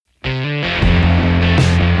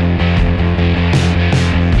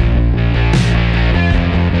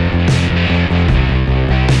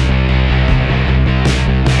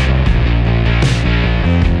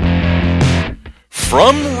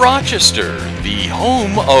Rochester, the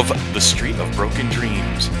home of the Street of Broken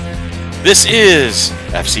Dreams. This is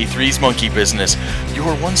FC3's Monkey Business,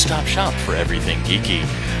 your one-stop shop for everything geeky.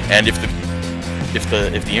 And if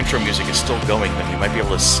the intro music is still going, then we might be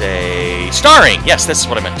able to say starring. Yes, that's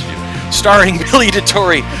what I meant to do. Starring Billy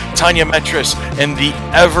DeTore, Tanya Metris, and the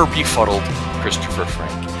ever befuddled Christopher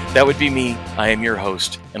Frank. That would be me. I am your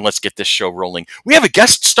host, and let's get this show rolling. We have a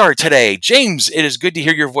guest star today. James, it is good to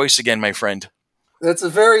hear your voice again, my friend. That's a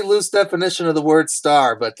very loose definition of the word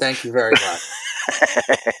star, but thank you very much.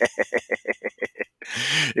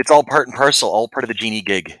 It's all part and parcel, all part of the genie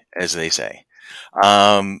gig, as they say.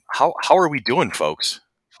 How are we doing, folks?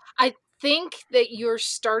 I think that you're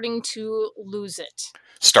starting to lose it.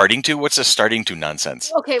 Starting to? What's a starting to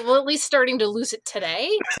nonsense? Okay, well, at least starting to lose it today.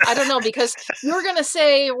 I don't know, because you were gonna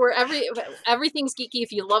say everything's geeky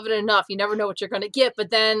if you love it enough. You never know what you're gonna get,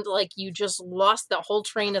 but then you just lost the whole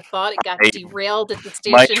train of thought. It got derailed at the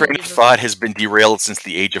station. My train of thought has been derailed since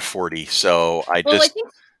the age of 40. So I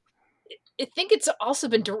think it's also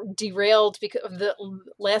been derailed because of the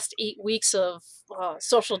last 8 weeks of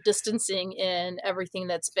social distancing and everything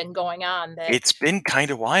that's been going on. It's been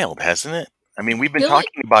kind of wild, hasn't it? I mean, we've been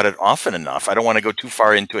talking about it often enough. I don't want to go too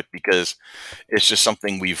far into it because it's just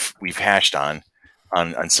something we've hashed on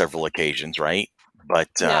several occasions, right? But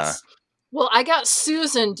yes. Well, I got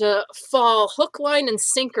Susan to fall hook, line, and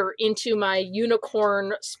sinker into my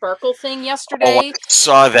unicorn sparkle thing yesterday. Oh, I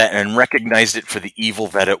saw that and recognized it for the evil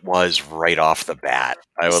that it was right off the bat.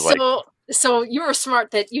 I was So you were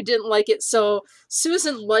smart that you didn't like it. So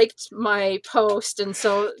Susan liked my post, and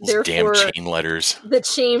so therefore damn chain letters, the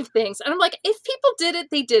chain things. And I'm like, if people did it,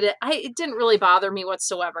 they did it. It didn't really bother me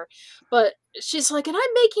whatsoever. But she's like, and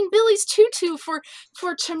I'm making Billy's tutu for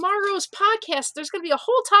tomorrow's podcast. There's going to be a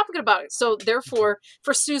whole topic about it. So therefore,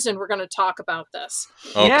 for Susan, we're going to talk about this.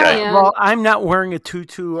 Okay. Yeah, well, I'm not wearing a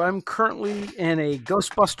tutu. I'm currently in a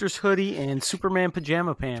Ghostbusters hoodie and Superman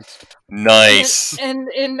pajama pants. Nice. And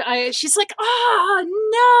she's like,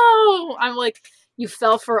 oh, no. I'm like, you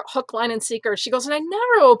fell for hook, line, and sinker. She goes, and I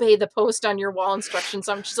never obey the post on your wall instructions.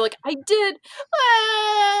 She's like, I did.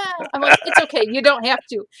 I'm like, it's okay. You don't have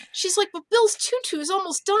to. She's like, but Bill's tutu is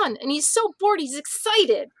almost done, and he's so bored. He's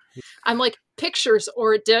excited. I'm like, pictures,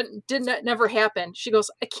 or it never happen. She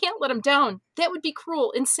goes, I can't let him down. That would be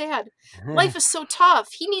cruel and sad. Life is so tough.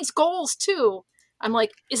 He needs goals, too. I'm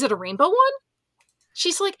like, is it a rainbow one?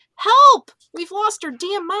 She's like, help! We've lost our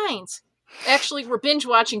damn minds. Actually, we're binge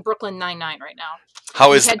watching Brooklyn Nine-Nine right now.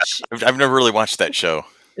 How is that? I've never really watched that show.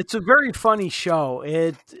 It's a very funny show.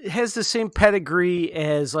 It has the same pedigree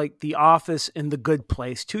as The Office and The Good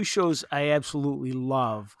Place. Two shows I absolutely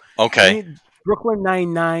love. Okay. Brooklyn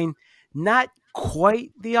Nine-Nine, not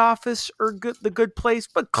quite The Office or The Good Place,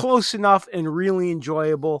 but close enough and really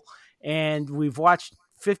enjoyable. And we've watched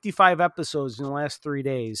 55 episodes in the last 3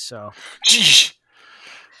 days. So. Jeez.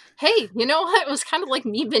 Hey, you know what? It was kind of like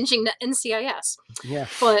me binging the NCIS. Yeah.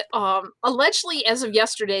 But allegedly, as of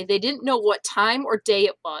yesterday, they didn't know what time or day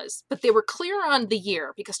it was, but they were clear on the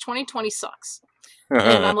year because 2020 sucks.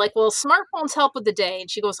 And I'm like, well, smartphones help with the day.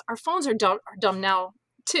 And she goes, our phones are dumb now,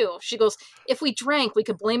 too. She goes, if we drank, we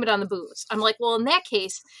could blame it on the booze. I'm like, well, in that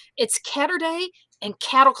case, it's Catterday and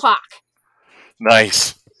Cat O'Clock.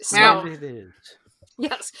 Nice. So, it is.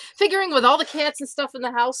 Yes, figuring with all the cats and stuff in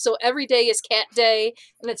the house, so every day is cat day,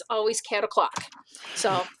 and it's always Cat O'Clock.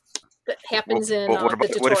 So that happens in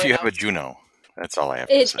what if you have a Juno? That's all I have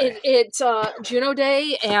to say. It's Juno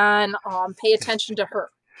Day, and pay attention to her.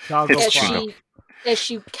 As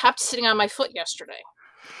she kept sitting on my foot yesterday.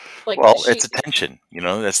 It's attention.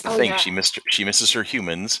 That's the thing. Yeah. She misses her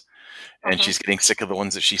humans, and she's getting sick of the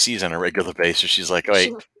ones that she sees on a regular basis. She's like, I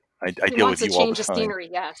deal with you all the time. Change of scenery,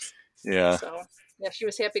 yes. Yeah. So, yeah, she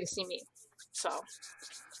was happy to see me. So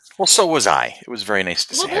was I. It was very nice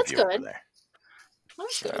to see you over there.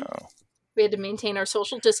 That's good. We had to maintain our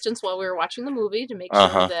social distance while we were watching the movie to make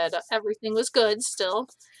sure that everything was good still.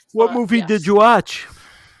 What movie did you watch?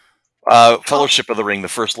 Fellowship of the Ring, the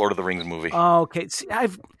first Lord of the Rings movie. Oh, okay. See,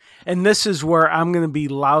 and this is where I'm going to be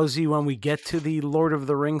lousy when we get to the Lord of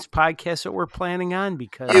the Rings podcast that we're planning on,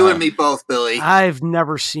 because you and me both, Billy. I've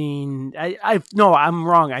never seen. No, I'm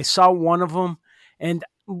wrong. I saw one of them, and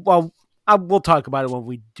we'll talk about it when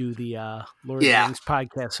we do the Lord of the Rings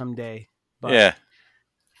podcast someday. But yeah,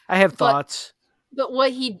 I have thoughts. But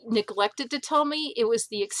what he neglected to tell me, it was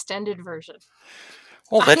the extended version.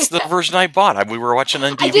 Well, that's the version I bought. We were watching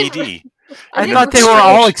on DVD. I thought they were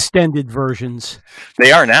all extended versions.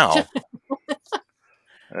 They are now.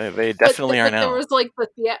 They definitely are There now. was like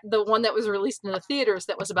the one that was released in the theaters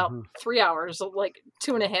that was about 3 hours, like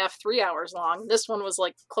 2.5, 3 hours long. This one was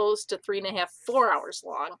like close to 3.5, 4 hours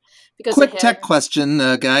long. Because Quick tech question,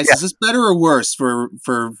 guys: Yeah. Is this better or worse for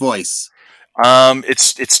voice?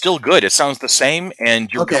 It's still good. It sounds the same, and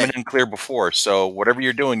you're Okay. coming in clear before. So whatever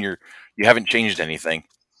you're doing, you haven't changed anything.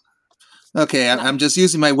 Okay, I'm just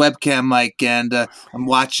using my webcam mic, and I'm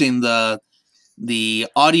watching the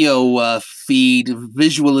audio feed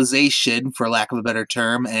visualization, for lack of a better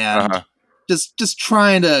term, and just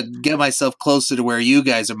trying to get myself closer to where you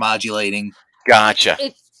guys are modulating. Gotcha.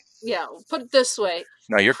 Put it this way.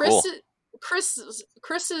 No, you're cool.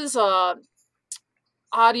 Chris's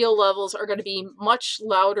audio levels are going to be much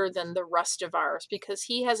louder than the rest of ours because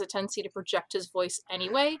he has a tendency to project his voice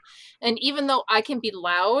anyway. And even though I can be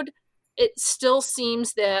loud, it still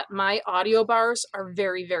seems that my audio bars are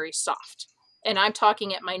very, very soft. And I'm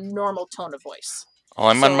talking at my normal tone of voice. Well,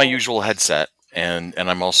 I'm on my usual headset, and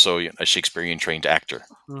I'm also a Shakespearean trained actor.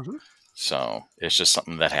 Mm-hmm. So it's just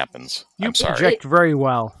something that happens. You project very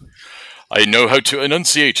well. I know how to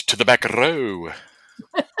enunciate to the back row.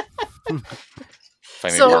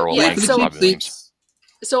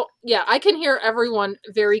 So I can hear everyone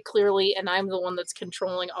very clearly, and I'm the one that's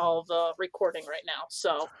controlling all the recording right now.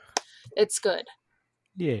 So it's good.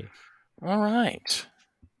 Yeah. All right.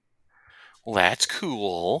 Well, that's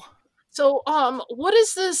cool. So, what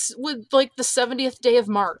is this with like the 70th day of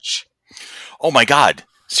March? Oh my God!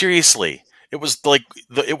 Seriously, it was like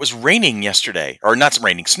it was raining yesterday, or not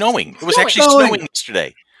raining, snowing. It was actually snowing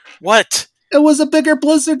yesterday. What? It was a bigger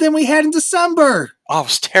blizzard than we had in December. Oh, it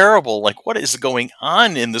was terrible. Like, what is going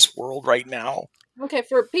on in this world right now? Okay,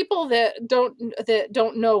 for people that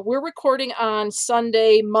don't know, we're recording on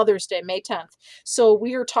Sunday, Mother's Day, May 10th. So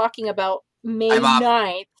we are talking about May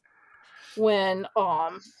 9th when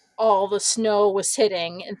all the snow was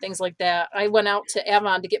hitting and things like that. I went out to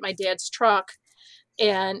Avon to get my dad's truck,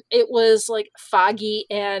 and it was like foggy,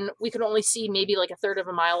 and we could only see maybe like a third of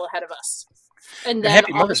a mile ahead of us. And then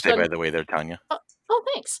Happy Mother's Day, by the way, there, Tanya. Oh,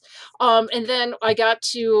 thanks. And then I got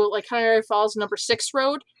to like Cuyahoga Falls number 6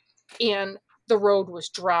 road, and the road was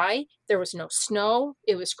dry. There was no snow.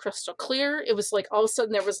 It was crystal clear. It was like all of a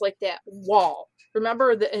sudden there was like that wall.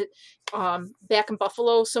 Remember that back in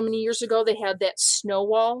Buffalo so many years ago, they had that snow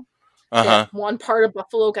wall. That one part of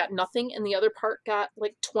Buffalo got nothing, and the other part got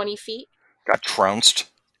like 20 feet. Got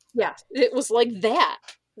trounced. Yeah, it was like that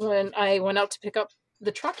when I went out to pick up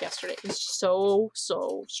the truck yesterday. It was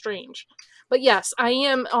so strange. But yes, I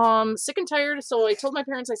am sick and tired. So I told my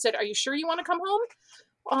parents, I said, "Are you sure you want to come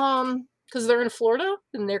home?" Because they're in Florida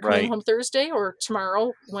and they're coming home Thursday or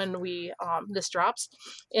tomorrow when we this drops.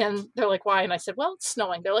 And they're like, "Why?" And I said, "Well, it's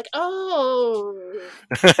snowing." They're like, "Oh."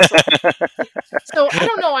 So I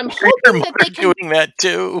don't know. I'm hoping that they can doing that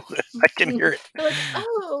too. I can hear it. They're like,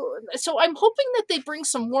 "Oh." So I'm hoping that they bring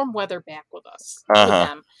some warm weather back with us.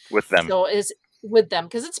 With them. So with them,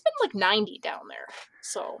 because it's been like 90 down there.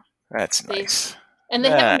 So that's nice. And they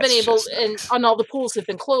haven't been able, and all the pools have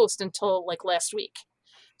been closed until like last week.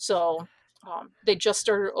 So they just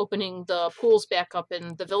started opening the pools back up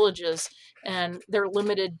in the villages, and they're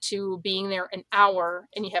limited to being there an hour,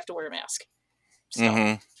 and you have to wear a mask.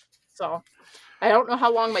 So I don't know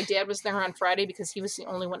how long my dad was there on Friday because he was the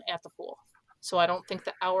only one at the pool. So I don't think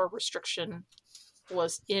the hour restriction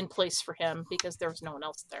was in place for him because there was no one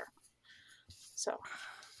else there. So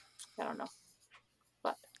I don't know.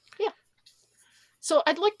 But yeah. So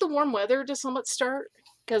I'd like the warm weather to somewhat start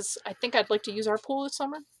because I think I'd like to use our pool this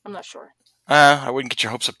summer. I'm not sure. I wouldn't get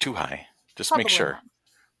your hopes up too high. Just Probably make sure.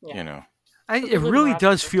 Yeah. You know. It really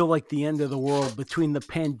does feel like the end of the world between the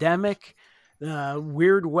pandemic, the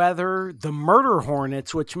weird weather, the murder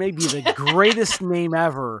hornets, which may be the greatest name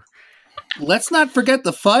ever. Let's not forget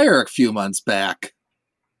the fire a few months back.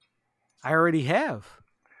 I already have.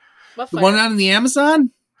 The one out in the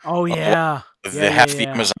Amazon? Oh, yeah. The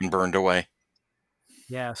Amazon burned away.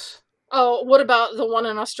 Yes. Oh, what about the one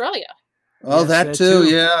in Australia? Oh, yes, that too,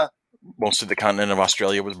 yeah. Most of the continent of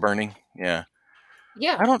Australia was burning. Yeah.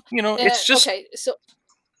 Yeah. I don't, it's just... Okay, so...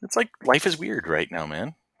 It's like, life is weird right now,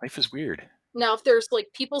 man. Life is weird. Now, if there's, like,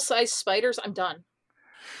 people-sized spiders, I'm done.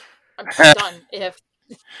 I'm done.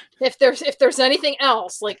 If there's anything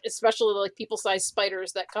else, like, especially, like, people-sized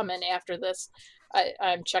spiders that come in after this,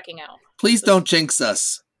 I'm checking out. Please don't jinx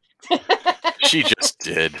us. She just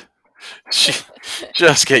did.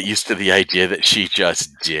 Just get used to the idea that she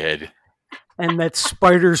just did. And that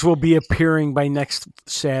spiders will be appearing by next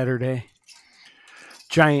Saturday.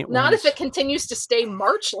 Giant ones. Not if it continues to stay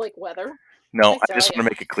March-like weather. No, I just want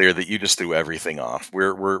to make it clear that you just threw everything off.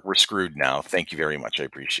 We're screwed now. Thank you very much. I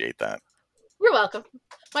appreciate that. You're welcome.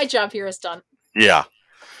 My job here is done. Yeah.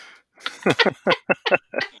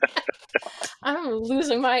 I'm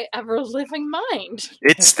losing my ever-living mind.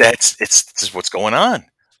 It's just what's going on.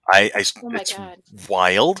 Oh my It's God.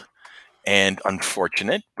 wild and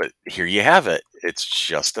unfortunate, but here you have it. It's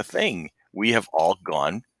just a thing. We have all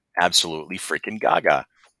gone absolutely freaking gaga.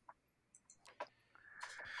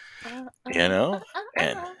 You know?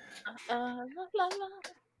 And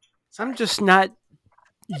I'm just not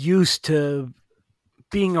used to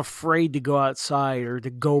being afraid to go outside or to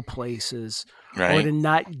go places or right. to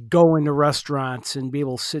not go into restaurants and be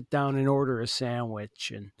able to sit down and order a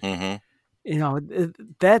sandwich. And, Mm-hmm. you know,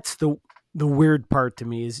 that's the weird part to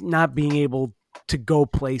me is not being able to go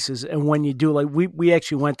places. And when you do, like we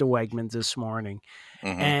actually went to Wegmans this morning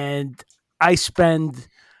Mm-hmm. and I spend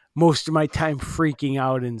most of my time freaking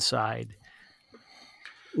out inside,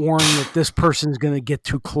 worrying that this person's going to get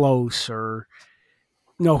too close or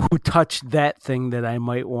know who touched that thing that I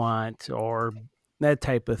might want or that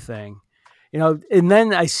type of thing. You know, and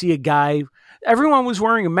then I see a guy, everyone was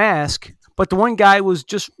wearing a mask, but the one guy was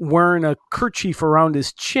just wearing a kerchief around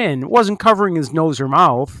his chin. It wasn't covering his nose or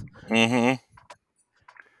mouth. Mm-hmm.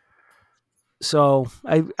 So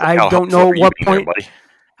I How don't helpful know are at you what being there, point buddy?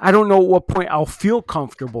 I don't know at what point I'll feel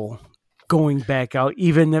comfortable going back out,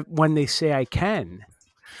 even when they say I can.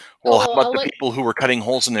 Well, how Oh, about the like- people who were cutting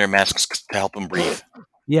holes in their masks to help them breathe?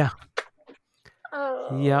 Yeah.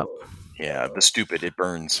 Oh. Yep. Yeah, the stupid, it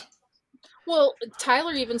burns. Well,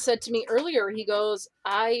 Tyler even said to me earlier, he goes,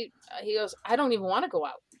 I don't even want to go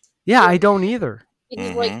out. Yeah, I don't either.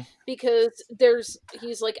 He's like, because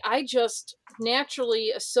he's like, I just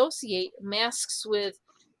naturally associate masks with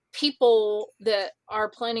people that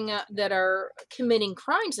are that are committing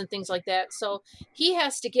crimes and things like that. So he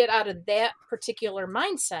has to get out of that particular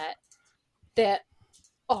mindset that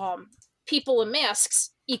people in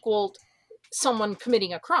masks equaled someone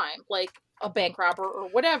committing a crime, like a bank robber or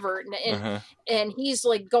whatever. And he's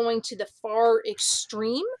like going to the far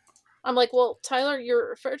extreme. I'm like, well, Tyler,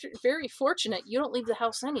 you're very fortunate. You don't leave the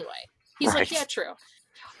house anyway. He's Right. like, yeah, true.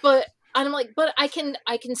 But I'm like, but I can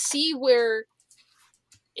see where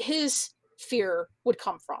his fear would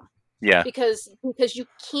come from. Yeah. Because you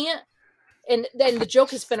can't. And then the joke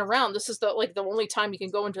has been around. This is the only time you can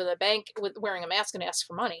go into the bank with wearing a mask and ask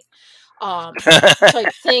for money,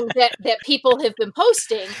 type thing that people have been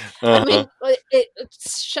posting. I mean, it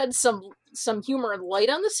sheds some humor and light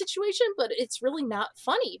on the situation, but it's really not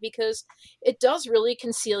funny because it does really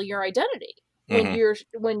conceal your identity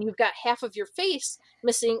when you've got half of your face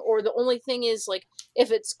missing, or the only thing is like if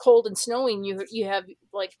it's cold and snowing, you have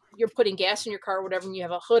like you're putting gas in your car or whatever, and you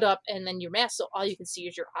have a hood up and then your mask, so all you can see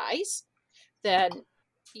is your eyes. Then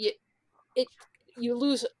you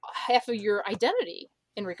lose half of your identity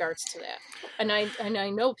in regards to that. And I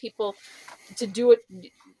know people to do it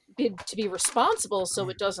to be responsible so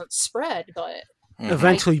it doesn't spread, but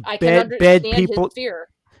eventually I can understand his fear.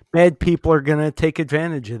 Bad people are going to take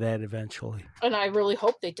advantage of that eventually. And I really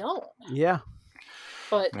hope they don't. Yeah.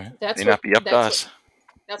 But that's not be up to us.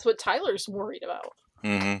 That's what Tyler's worried about.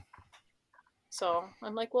 Mm-hmm. So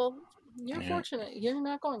I'm like, well, you're fortunate. You're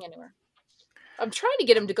not going anywhere. I'm trying to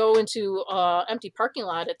get him to go into empty parking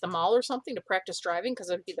lot at the mall or something to practice driving because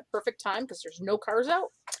it would be the perfect time because there's no cars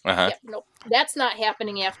out. Yeah, nope. That's not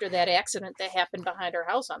happening after that accident that happened behind our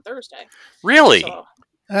house on Thursday. Really? So,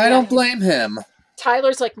 I don't blame him.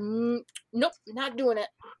 Tyler's like, nope, not doing it.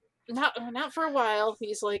 Not for a while.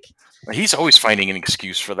 He's like, he's always finding an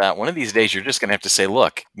excuse for that. One of these days, you're just going to have to say,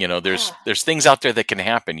 look, there's things out there that can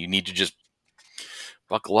happen. You need to just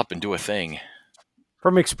buckle up and do a thing.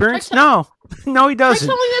 From experience? No, he doesn't.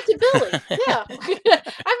 I'm telling that to Billy. Yeah.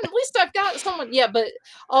 At least I've got someone. Yeah, but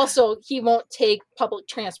also he won't take public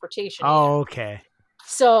transportation. Oh, okay.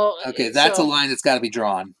 So. Okay, that's a line that's got to be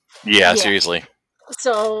drawn. Yeah, seriously.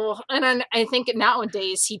 So, and I think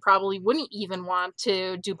nowadays he probably wouldn't even want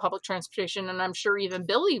to do public transportation, and I'm sure even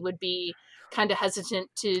Billy would be kind of hesitant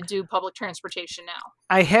to do public transportation now.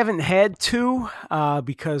 I haven't had to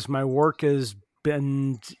because my work has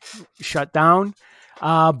been shut down.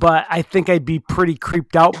 But I think I'd be pretty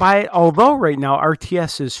creeped out by it. Although right now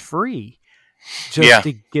RTS is free just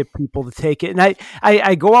to get people to take it. And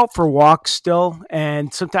I go out for walks still,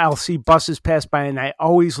 and sometimes I'll see buses pass by, and I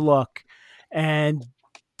always look. And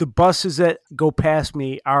the buses that go past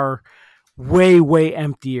me are way, way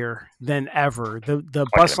emptier than ever. The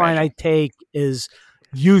bus line I take is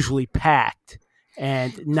usually packed.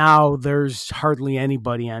 And now there's hardly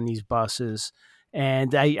anybody on these buses.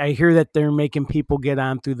 And I hear that they're making people get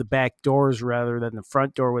on through the back doors rather than the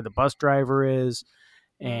front door where the bus driver is.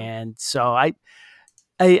 And so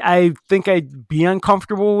I think I'd be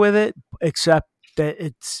uncomfortable with it, except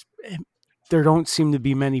that there don't seem to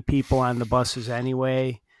be many people on the buses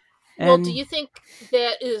anyway. Well, do you think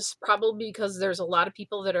that is probably because there's a lot of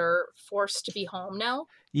people that are forced to be home now?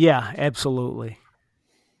 Yeah, absolutely.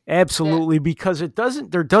 Absolutely, because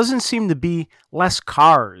there doesn't seem to be less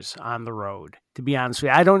cars on the road, to be honest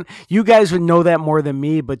with you. You guys would know that more than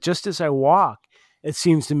me, but just as I walk, it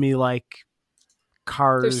seems to me like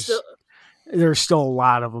cars, there's still a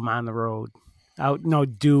lot of them on the road. Out,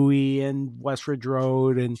 Dewey and Westridge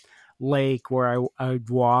Road and Lake where I'd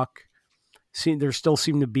walk. There still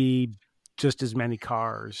seem to be just as many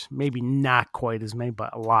cars. Maybe not quite as many,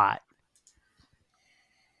 but a lot.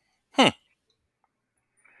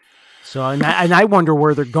 So, and I wonder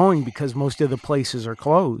where they're going because most of the places are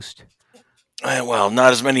closed. Well,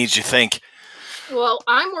 not as many as you think. Well,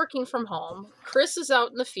 I'm working from home. Chris is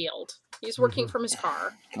out in the field. He's working from his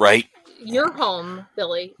car. Right. You're home,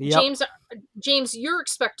 Billy. Yep. James, you're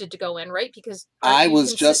expected to go in, right? Because I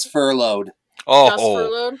was just furloughed. Oh, just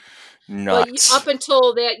furlouged. Nuts. But up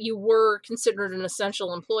until that, you were considered an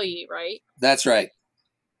essential employee, right? That's right.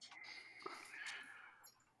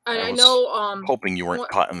 And I know. Hoping you weren't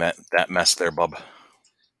caught in that mess there, bub.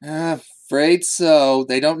 Afraid so.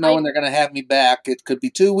 They don't know when they're going to have me back. It could be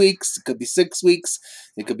 2 weeks. It could be 6 weeks.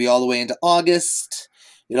 It could be all the way into August.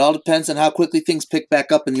 It all depends on how quickly things pick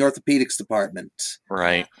back up in the orthopedics department.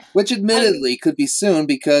 Right. Which admittedly could be soon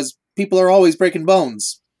because people are always breaking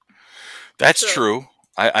bones. That's true.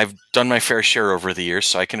 I've done my fair share over the years,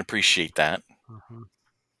 so I can appreciate that. Mm-hmm.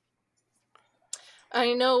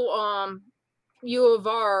 I know U of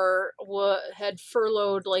R had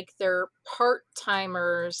furloughed like their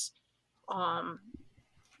part-timers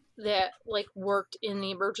that like worked in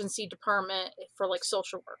the emergency department for like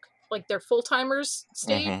social work. Like their full-timers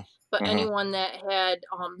stayed, but anyone that had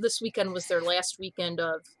this weekend was their last weekend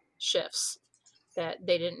of shifts that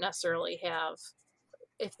they didn't necessarily have.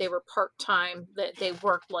 If they were part-time, that they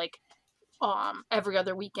worked like every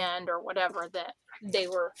other weekend or whatever, that they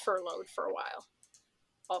were furloughed for a while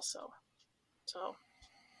also. So,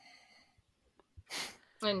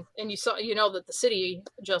 and you saw, that the city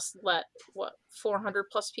just let 400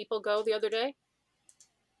 plus people go the other day.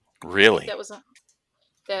 Really? That was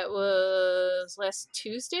last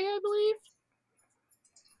Tuesday, I believe.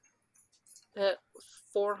 That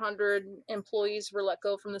 400 employees were let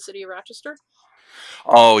go from the city of Rochester.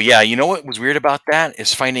 Oh yeah, you know what was weird about that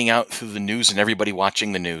is finding out through the news and everybody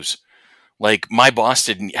watching the news. Like my boss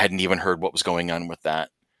hadn't even heard what was going on with that.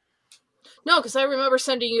 No, because I remember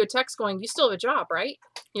sending you a text going, "You still have a job, right?"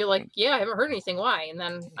 You're like, "Yeah, I haven't heard anything. Why?" And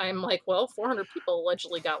then I'm like, "Well, 400 people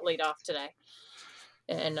allegedly got laid off today,"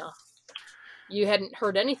 and you hadn't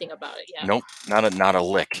heard anything about it yet. Nope, not a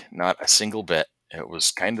lick, not a single bit. It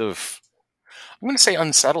was kind of, I'm going to say,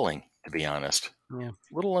 unsettling, to be honest. Yeah.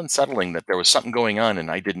 A little unsettling that there was something going on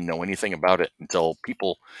and I didn't know anything about it until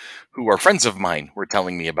people who are friends of mine were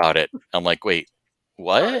telling me about it. I'm like, wait,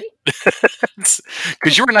 what?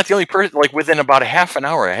 Because you were not the only person. Like within about a half an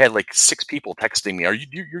hour, I had like 6 people texting me. Are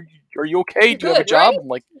you okay? Do you have a job? Right? I'm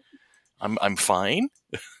like, I'm fine.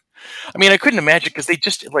 I mean, I couldn't imagine because they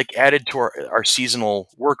just like added to our seasonal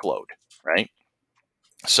workload, right?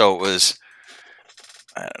 So it was,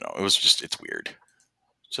 I don't know. It was just, it's weird.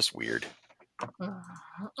 It's just weird.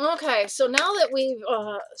 Okay, so now that we've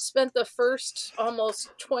spent the first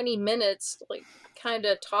almost 20 minutes like kind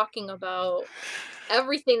of talking about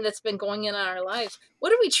everything that's been going in our lives,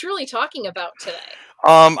 what are we truly talking about today?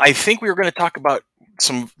 I think we were going to talk about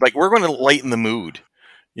we're going to lighten the mood,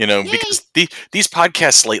 Yay! Because these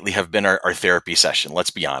podcasts lately have been our therapy session.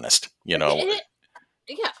 Let's be honest, Yeah.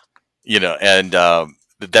 And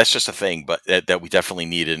that's just a thing, but that we definitely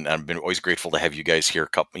need, and I've been always grateful to have you guys here,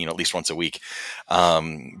 at least once a week.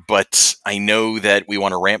 But I know that we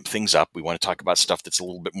want to ramp things up. We want to talk about stuff that's a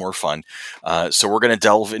little bit more fun. So we're going to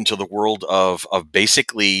delve into the world of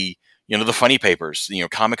basically, the funny papers,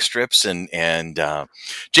 comic strips, and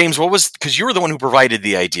James, because you were the one who provided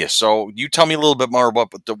the idea. So you tell me a little bit more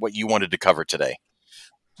about what you wanted to cover today.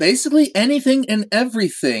 Basically anything and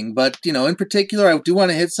everything, but in particular, I do want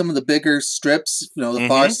to hit some of the bigger strips. The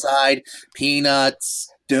Far Side,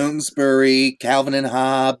 Peanuts, Doonesbury, Calvin and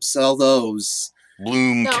Hobbes, all those.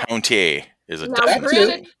 Bloom County is a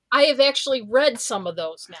granted, I have actually read some of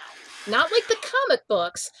those now. Not like the comic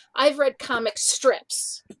books. I've read comic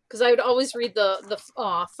strips because I would always read the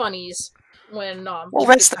funnies when. Well,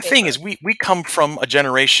 that's the thing is we come from a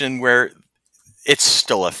generation where it's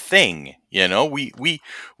still a thing,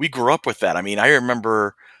 we grew up with that. I mean, I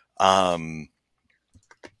remember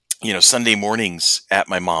Sunday mornings at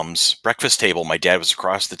my mom's breakfast table, my dad was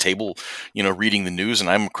across the table, reading the news, and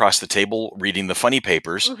I'm across the table reading the funny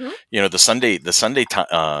papers. Mm-hmm. The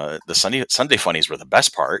Sunday funnies were the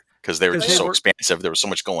best part because they were just so expansive. There was so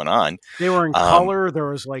much going on. They were in color. There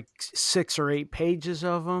was like 6 or 8 pages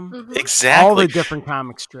of them. Mm-hmm. Exactly. All the different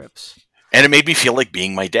comic strips. And it made me feel like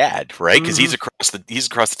being my dad, right? Because he's across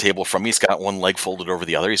the table from me. He's got one leg folded over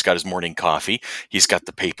the other. He's got his morning coffee. He's got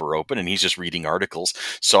the paper open, and he's just reading articles.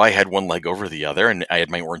 So I had one leg over the other, and I had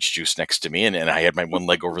my orange juice next to me, and I had my one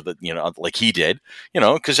leg over the, like he did,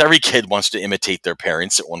 because every kid wants to imitate their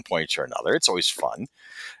parents at one point or another. It's always fun,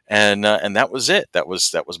 and that was it. That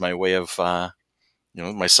was my way of,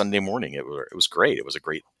 my Sunday morning. It was great. It was a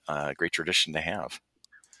great tradition to have.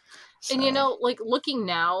 So. And like looking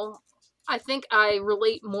now, I think I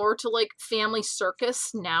relate more to like Family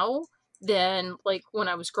Circus now than like when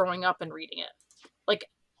I was growing up and reading it. Like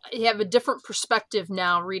I have a different perspective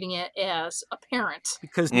now reading it as a parent.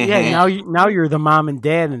 Because now you're the mom and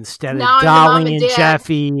dad instead of Dolly and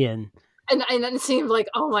Jeffy and then it seemed like,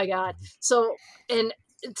 oh my God. So, and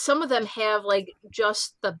some of them have like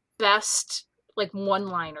just the best like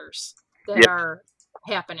one-liners that are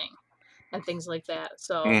happening and things like that.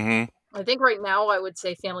 So I think right now I would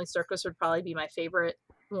say Family Circus would probably be my favorite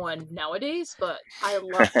one nowadays, but I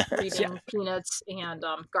love reading Peanuts and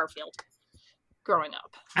Garfield growing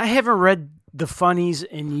up. I haven't read the funnies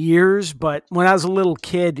in years, but when I was a little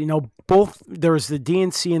kid, both there was the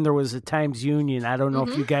DNC and there was the Times Union. I don't know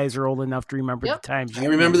if you guys are old enough to remember the Times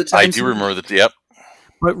Union. I remember the Times Union. I do remember that, yep.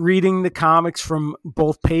 But reading the comics from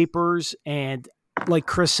both papers, and like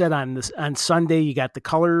Chris said, on Sunday you got the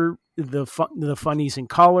color, the funnies in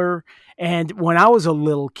color. And when I was a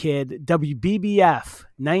little kid, WBBF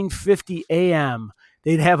 9:50 a.m.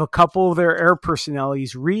 they'd have a couple of their air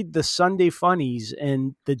personalities read the Sunday funnies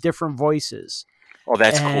in the different voices. Oh,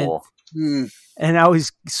 that's cool. And I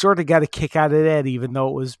always sort of got a kick out of that, even though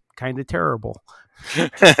it was kind of terrible.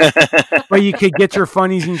 But you could get your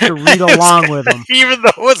funnies and you could read along with them. Even though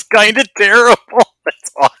it was kind of terrible.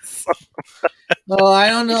 That's awesome. Well, I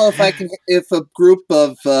don't know if a group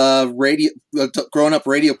of grown-up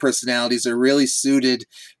radio personalities are really suited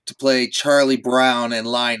to play Charlie Brown and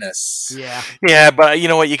Linus. Yeah, but you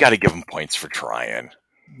know what? You got to give them points for trying.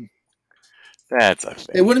 That's a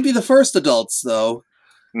thing. They wouldn't be the first adults, though.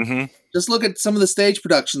 Mm-hmm. Just look at some of the stage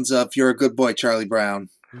productions of You're a Good Boy, Charlie Brown.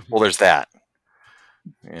 Well, there's that.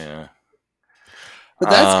 Yeah. But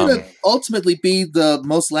that's going to ultimately be the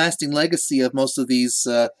most lasting legacy of most of these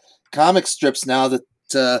comic strips now that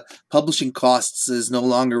publishing costs is no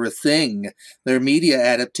longer a thing. They're media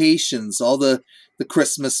adaptations, all the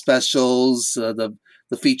Christmas specials, the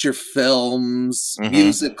feature films,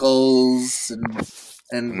 musicals,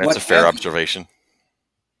 and that's a fair observation.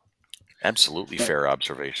 Absolutely fair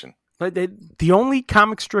observation. But the only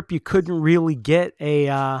comic strip you couldn't really get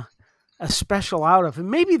a special out of,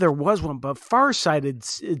 and maybe there was one, but Far Side,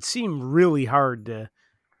 it seemed really hard to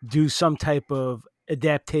do some type of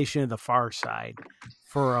adaptation of the Far Side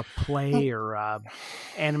for a play or a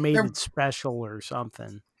animated special or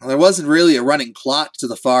something. Well, there wasn't really a running plot to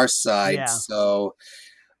the Far Side, so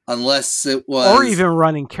unless it was... Or even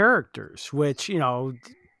running characters, which,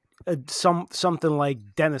 something like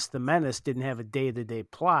Dennis the Menace didn't have a day-to-day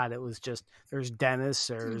plot. It was just, there's Dennis,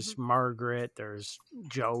 there's Margaret, there's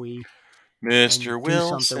Joey. Mr.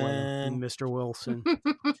 Wilson. Mr. Wilson.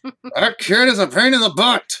 That kid is a pain in the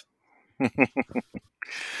butt.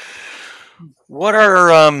 What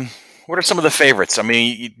are some of the favorites? I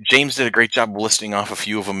mean, James did a great job listing off a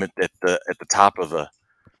few of them at the top of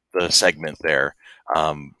the segment there.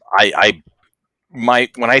 When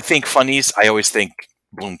I think funnies, I always think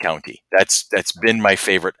Bloom County. That's been my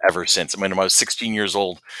favorite ever since. I mean, when I was 16 years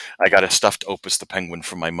old, I got a stuffed Opus the Penguin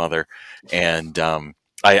from my mother, and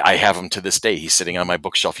I have him to this day. He's sitting on my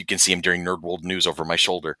bookshelf. You can see him during Nerd World News over my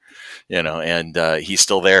shoulder, and he's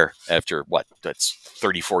still there after that's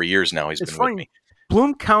 34 years now. He's been with me.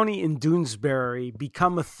 Bloom County and Doonesbury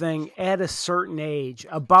become a thing at a certain age,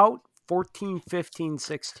 about 14, 15,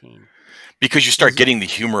 16. Because you start getting the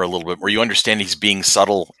humor a little bit, where you understand he's being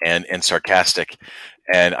subtle and sarcastic,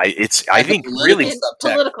 and I think really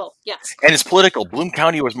political. Yes, and it's political. Bloom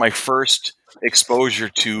County was my first exposure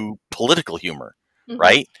to political humor.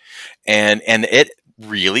 Right. And it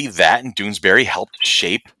really, that and Doonesbury helped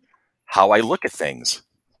shape how I look at things.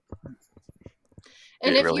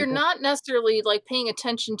 And if you're not necessarily like paying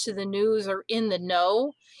attention to the news or in the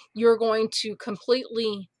know, you're going to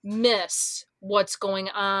completely miss what's going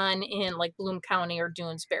on in like Bloom County or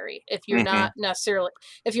Doonesbury. If you're not necessarily,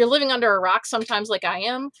 if you're living under a rock sometimes like I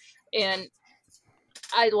am, and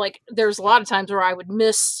there's a lot of times where I would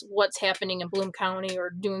miss what's happening in Bloom County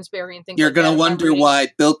or Doonesbury and things You're like that. going to wonder why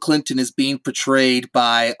Bill Clinton is being portrayed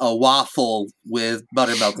by a waffle with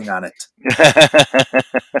butter melting on it.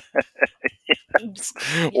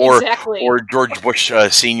 Exactly. Or George Bush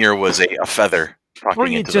Sr. was a feather talking Or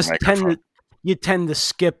you into just the microphone. tend to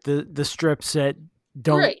skip the strips that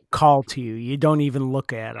don't call to you. You don't even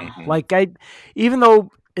look at them. Mm-hmm. Even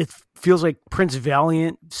though it feels like Prince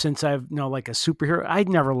Valiant, since I've like a superhero, I'd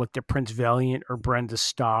never looked at Prince Valiant or Brenda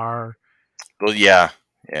Starr. Well, yeah.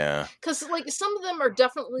 Because some of them are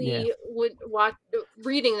definitely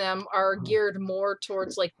reading them are geared more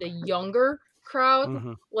towards the younger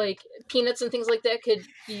crowd, like Peanuts and things like that.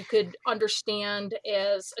 You could understand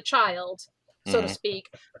as a child, so to speak.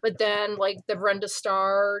 But then the Brenda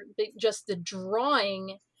Starr, just the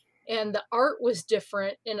drawing and the art was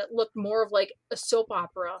different, and it looked more of a soap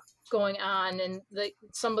opera going on, and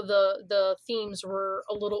some of the themes were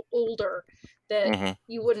a little older that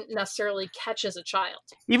you wouldn't necessarily catch as a child.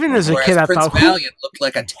 Even as a kid, I Prince thought Valiant looked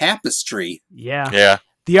like a tapestry. Yeah.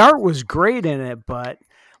 The art was great in it, but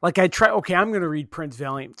I try. Okay, I'm going to read Prince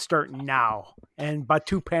Valiant starting now, and about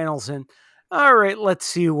 2 panels in. All right, let's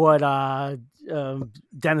see what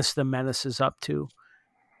Dennis the Menace is up to.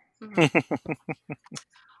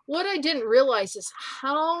 What I didn't realize is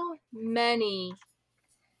how many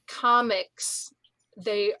comics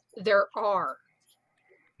there are.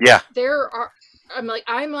 Yeah. There are. I'm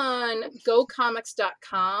on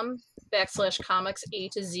gocomics.com/comics A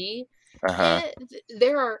to Z.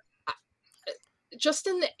 There are just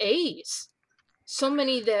in the A's so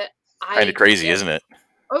many that kind of crazy, isn't it?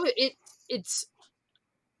 Oh, it's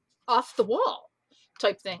off the wall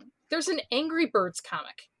type thing. There's an Angry Birds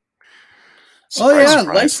comic. Surprise.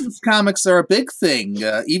 Licensed comics are a big thing.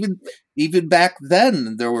 Even back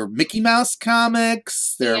then, there were Mickey Mouse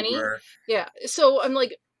comics. So I'm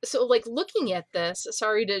looking at this.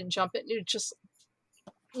 Sorry to jump in.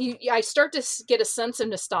 I start to get a sense of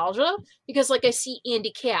nostalgia because I see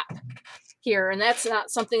Andy Capp here, and that's not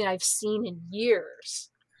something I've seen in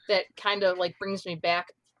years. That kind of brings me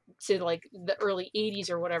back to the early 80s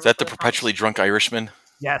or whatever. Is that the perpetually drunk Irishman?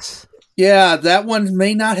 Yes. Yeah, that one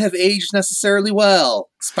may not have aged necessarily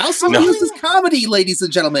well. Spousal Abuse is comedy, ladies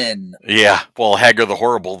and gentlemen. Yeah, well, Hagar the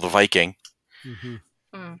Horrible, the Viking.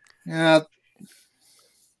 Yeah.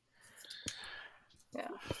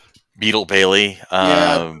 Beetle Bailey.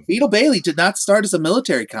 Beetle Bailey did not start as a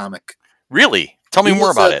military comic. Really? Tell me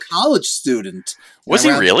more about it. He was a college student. Was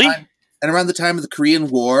he really? And around the time of the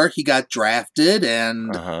Korean War, he got drafted,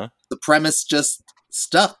 and the premise just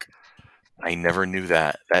stuck. I never knew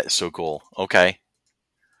that. That's so cool. Okay.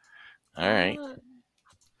 All right.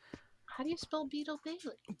 How do you spell Beetle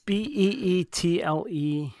Bailey? Beetle.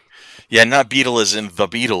 Yeah, not Beetle as in the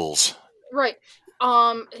Beatles. Right.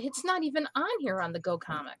 It's not even on here on the Go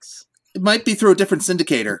Comics. It might be through a different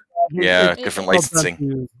syndicator. Yeah, different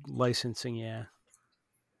licensing. Licensing, yeah.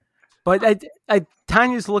 But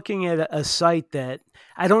Tanya's looking at a site that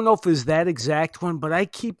I don't know if it's that exact one, but I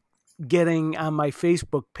keep getting on my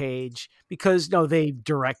Facebook page because they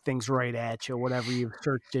direct things right at you, whatever you've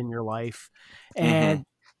searched in your life. And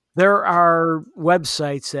there are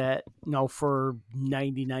websites that, for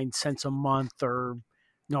 99 cents a month or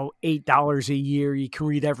 $8 a year, you can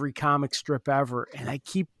read every comic strip ever. And I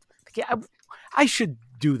should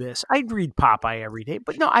do this. I'd read Popeye every day,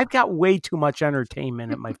 but no, I've got way too much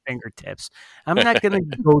entertainment at my fingertips. I'm not going to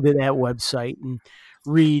go to that website and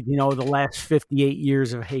read, the last 58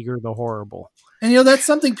 years of Hagar the Horrible. And that's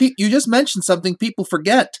something you just mentioned, something people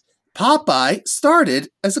forget. Popeye started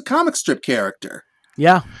as a comic strip character.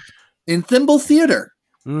 Yeah. In Thimble Theater.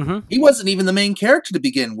 Mm-hmm. He wasn't even the main character to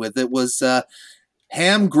begin with. It was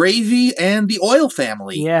Ham, Gravy, and the Oil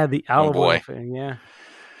Family. Yeah, the olive oil family, yeah.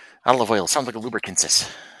 Olive oil sounds like a lubricant.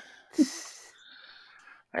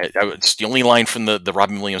 It's the only line from the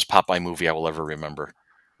Robin Williams Popeye movie I will ever remember.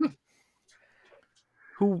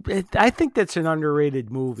 I think that's an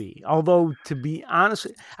underrated movie. Although, to be honest,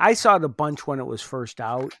 I saw it a bunch when it was first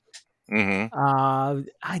out.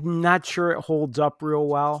 I'm not sure it holds up real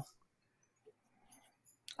well.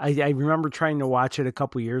 I remember trying to watch it a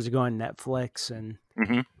couple years ago on Netflix, and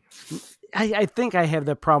I think I have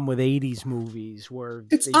the problem with 80s movies where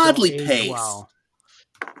it's they oddly don't age paced. well.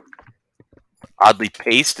 Oddly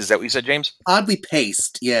paced? Is that what you said, James? Oddly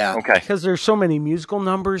paced, yeah. Okay. Because there's so many musical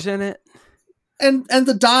numbers in it. And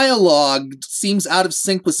the dialogue seems out of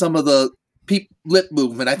sync with some of the lip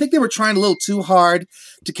movement. I think they were trying a little too hard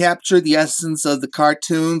to capture the essence of the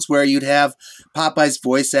cartoons, where you'd have Popeye's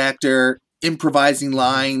voice actor improvising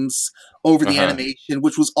lines over the animation,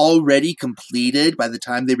 which was already completed by the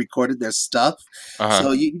time they recorded their stuff.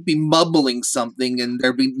 So you'd be mumbling something and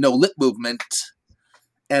there'd be no lip movement.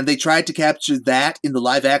 And they tried to capture that in the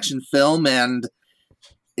live action film, and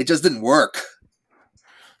it just didn't work.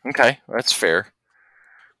 Okay, that's fair.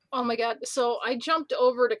 Oh my god. So I jumped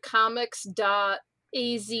over to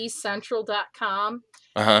comics.azcentral.com.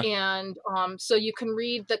 And so you can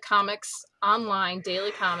read the comics online,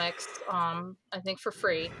 daily comics, I think for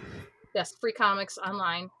free. Yes, free comics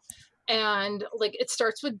online. And like it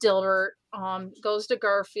starts with Dilbert, goes to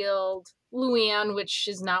Garfield, Luann, which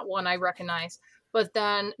is not one I recognize, but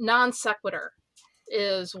then Non Sequitur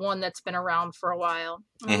is one that's been around for a while.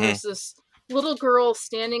 And there's this little girl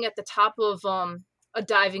standing at the top of a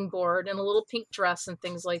diving board in a little pink dress and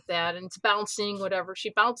things like that, and it's bouncing, whatever. She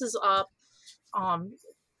bounces up,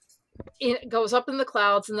 it goes up in the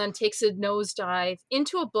clouds, and then takes a nosedive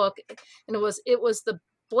into a book. And it was the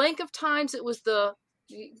blank of times. It was the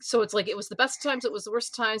best of times. It was the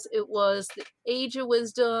worst of times. It was the age of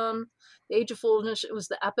wisdom, the age of foolishness. It was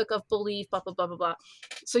the epic of belief. Blah blah blah blah blah.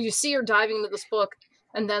 So you see her diving into this book,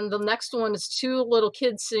 and then the next one is two little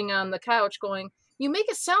kids sitting on the couch going, "You make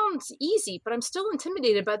it sound easy, but I'm still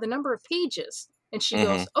intimidated by the number of pages." And she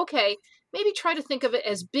goes, "Okay, maybe try to think of it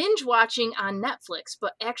as binge watching on Netflix,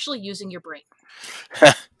 but actually using your brain."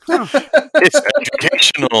 It's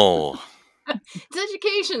educational. It's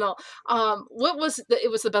educational. What was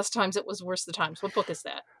it was the best times, it was worst of times. What book is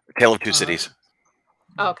that? Tale of Two Cities.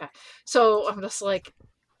 Okay. So I'm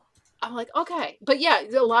like, okay. But yeah,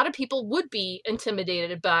 a lot of people would be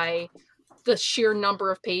intimidated by the sheer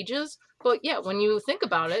number of pages. But yeah, when you think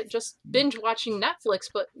about it, just binge watching Netflix,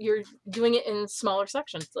 but you're doing it in smaller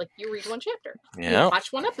sections. Like you read one chapter, you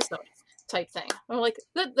watch one episode type thing. I'm like,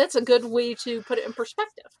 that's a good way to put it in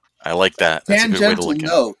perspective. I like that. That's a good way to look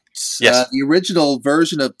at it. Yes. The original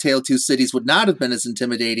version of Tale of Two Cities would not have been as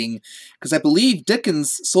intimidating because I believe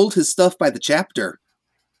Dickens sold his stuff by the chapter.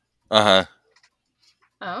 Oh.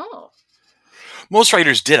 Most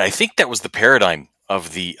writers did. I think that was the paradigm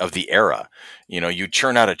of the era. You know, you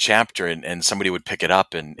churn out a chapter and somebody would pick it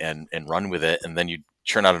up and run with it, and then you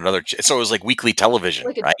churn out another. So it was like weekly television,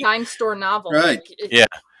 like a right? dime store novel, right? Yeah,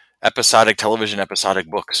 episodic television, episodic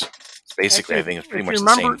books. It's basically, I think it's pretty much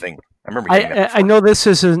the same thing. I remember getting that. I know this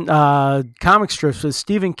isn't comic strips, but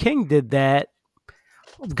Stephen King did that.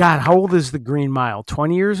 God, how old is The Green Mile?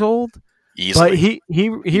 20 years old? Easily. But he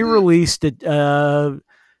released a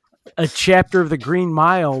chapter of The Green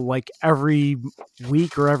Mile like every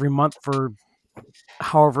week or every month for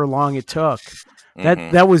however long it took.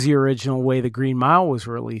 That was the original way The Green Mile was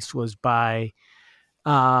released, was by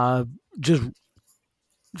just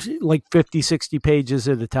like 50, 60 pages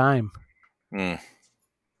at a time.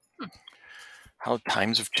 How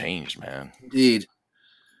times have changed, man. Indeed.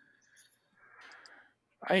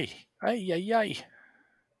 Aye.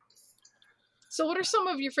 So what are some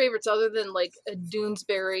of your favorites other than like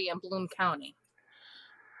Doonesbury and Bloom County?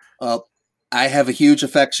 Well, I have a huge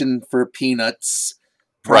affection for Peanuts.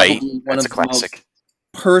 Right. That's a classic.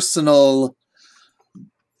 Personal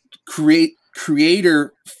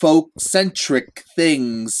creator folk-centric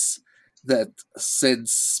things that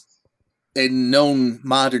since in known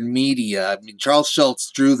modern media. I mean, Charles Schulz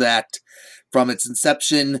drew that from its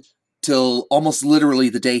inception till almost literally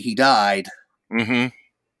the day he died.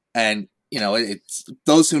 And you know, it's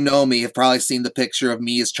those who know me have probably seen the picture of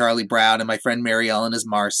me as Charlie Brown and my friend Mary Ellen as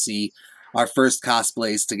Marcy, our first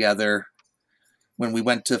cosplays together when we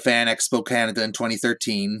went to Fan Expo Canada in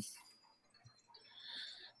 2013.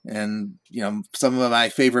 And, you know, some of my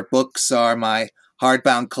favorite books are my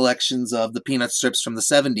hardbound collections of the Peanut strips from the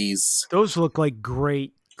 70s. Those look like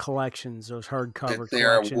great collections, those hardcover They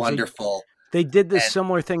are collections. wonderful. They did this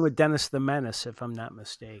similar thing with Dennis the Menace, if I'm not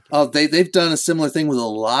mistaken. Oh, they've done a similar thing with a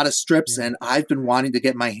lot of strips, and I've been wanting to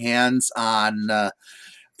get my hands on the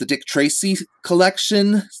Dick Tracy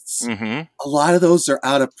collection. A lot of those are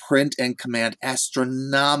out of print and command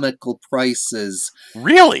astronomical prices.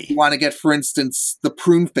 Really? You want to get, for instance, the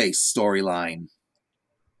Prune Face storyline.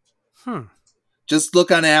 Just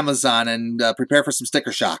look on Amazon and prepare for some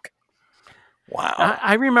sticker shock. Wow.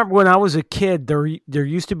 I remember when I was a kid, there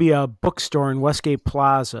used to be a bookstore in Westgate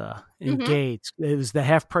Plaza in Gates. It was the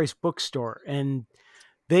Half Price Bookstore, and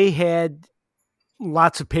they had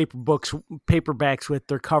lots of paperbacks with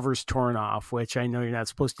their covers torn off, which I know you're not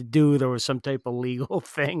supposed to do. There was some type of legal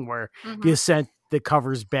thing where if you sent the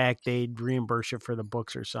covers back, they'd reimburse you for the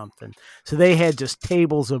books or something. So they had just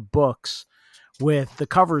tables of books with the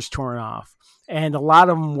covers torn off, and a lot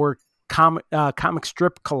of them were comic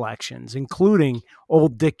strip collections, including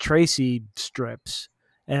old Dick Tracy strips.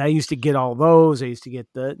 And I used to get all those. I used to get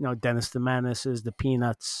the Dennis the Menaces, the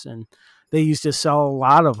Peanuts, and they used to sell a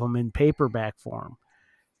lot of them in paperback form.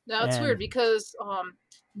 Now it's weird because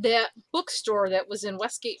that bookstore that was in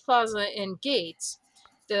Westgate Plaza in Gates,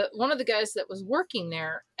 one of the guys that was working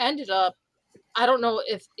there ended up, I don't know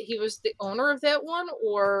if he was the owner of that one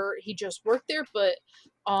or he just worked there, but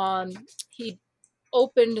he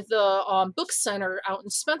opened the book center out in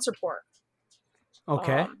Spencerport.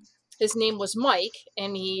 Okay. His name was Mike,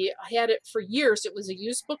 and he had it for years. It was a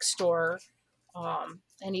used bookstore,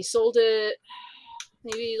 and he sold it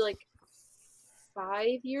maybe like 5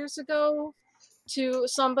 years ago to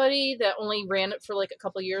somebody that only ran it for like a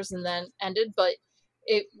couple years and then ended. But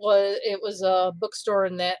it was a bookstore,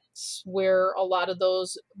 and that's where a lot of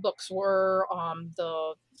those books were,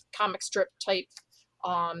 the comic strip type,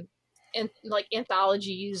 and like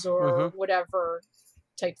anthologies or whatever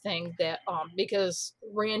type thing, that because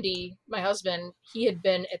Randy, my husband, he had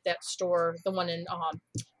been at that store, the one in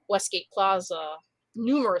Westgate Plaza,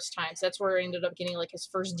 numerous times. That's where he ended up getting like his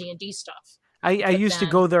first D&D stuff. I used to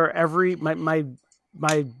go there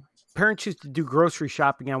my parents used to do grocery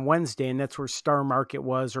shopping on Wednesday, and that's where Star Market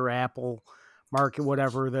was, or Apple Market,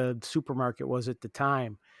 whatever the supermarket was at the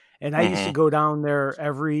time. And I used to go down there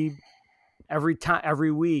every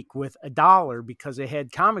week with $1 because they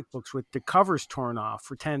had comic books with the covers torn off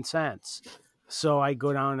for 10 cents. So I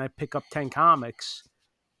go down and I pick up 10 comics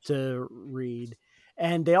to read.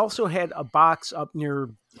 And they also had a box up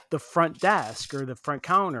near the front desk or the front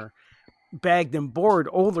counter, bagged and board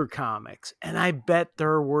older comics. And I bet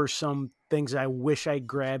there were some things I wish I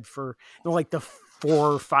grabbed for, like the $4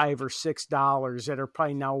 or $5 or $6 that are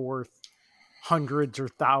probably now worth hundreds or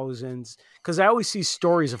thousands. Because I always see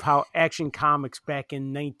stories of how Action Comics back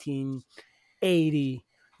in 1980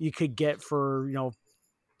 you could get for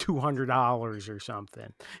 $200 or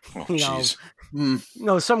something.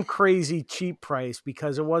 Some crazy cheap price,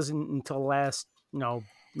 because it wasn't until last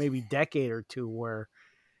maybe decade or two where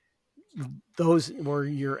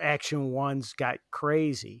your Action ones got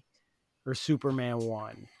crazy, or Superman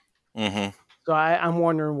 1. So I'm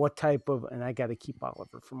wondering what type of, and I got to keep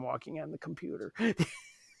Oliver from walking on the computer.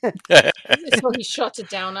 So he shuts it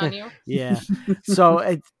down on you. Yeah.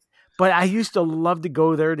 But I used to love to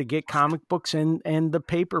go there to get comic books and the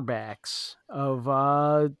paperbacks of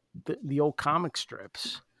the old comic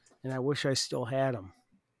strips, and I wish I still had them.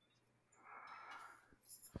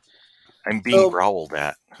 I'm being growled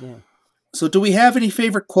at. Yeah. So do we have any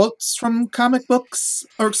favorite quotes from comic books,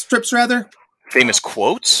 or strips rather? Famous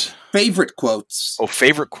quotes? Favorite quotes. Oh,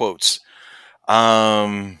 favorite quotes.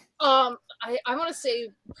 I want to say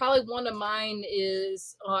probably one of mine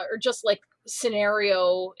is, or just like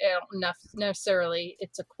scenario, not necessarily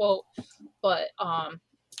it's a quote, but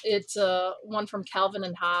it's one from Calvin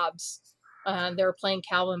and Hobbes. They were playing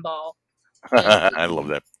Calvin ball. I love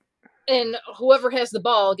that. And whoever has the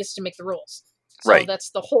ball gets to make the rules. So right. That's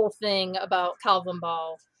the whole thing about Calvin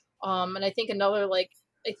ball. And I think another,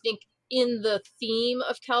 in the theme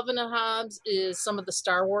of Calvin and Hobbes is some of the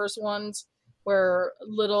Star Wars ones, where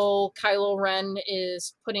little Kylo Ren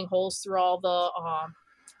is putting holes through all the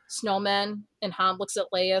snowmen, and Han looks at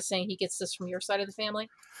Leia saying he gets this from your side of the family.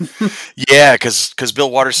 Yeah, because Bill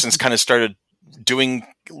Watterson's kind of started doing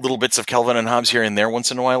little bits of Calvin and Hobbes here and there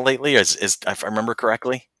once in a while lately, if I remember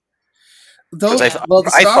correctly. The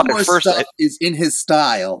Star Wars stuff is in his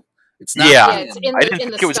style. It's not. Yeah, it's in I didn't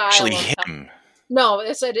think it was actually him. No,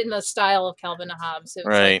 it said in the style of Calvin and Hobbes. It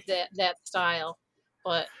was right. like that style,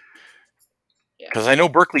 but. Because I know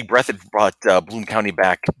Berkeley Breath had brought Bloom County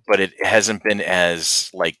back, but it hasn't been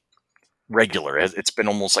as regular. It's been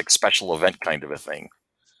almost like special event kind of a thing.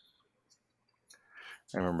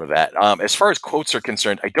 I remember that. As far as quotes are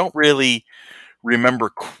concerned, I don't really remember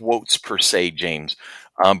quotes per se, James.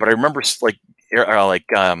 But I remember so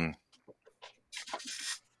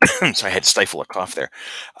I had to stifle a cough there.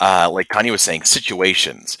 Like Connie was saying,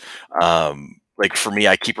 situations. For me,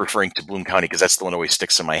 I keep referring to Bloom County because that's the one that always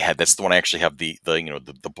sticks in my head. That's the one I actually have the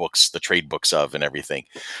books, the trade books of, and everything.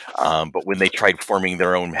 But when they tried forming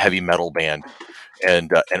their own heavy metal band,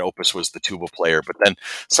 and Opus was the tuba player, but then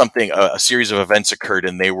a series of events occurred,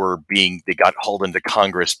 and they got hauled into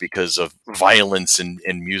Congress because of violence and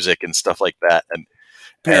music and stuff like that. And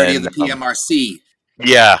parody of the PMRC.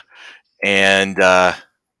 Yeah, and.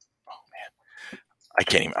 I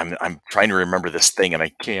can't even. I'm trying to remember this thing, and I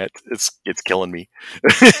can't. It's killing me.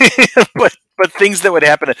 but things that would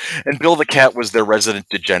happen, and Bill the Cat was their resident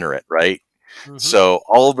degenerate, right? Mm-hmm. So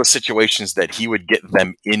all of the situations that he would get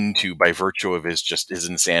them into by virtue of his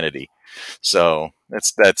insanity. So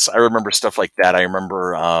that's. I remember stuff like that. I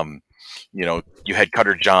remember you had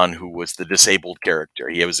Cutter John, who was the disabled character.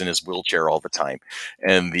 He was in his wheelchair all the time,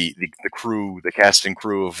 and the crew, the cast and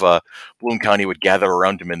crew of Bloom County would gather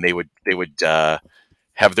around him, and they would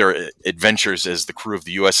have their adventures as the crew of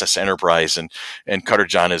the USS Enterprise, and Cutter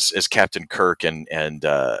John as Captain Kirk, and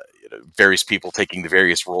various people taking the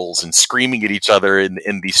various roles and screaming at each other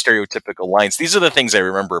in these stereotypical lines. These are the things I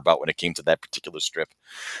remember about when it came to that particular strip.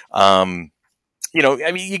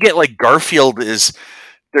 You get like Garfield is.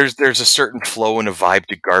 There's a certain flow and a vibe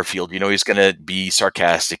to Garfield. He's going to be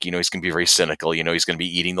sarcastic. He's going to be very cynical. He's going to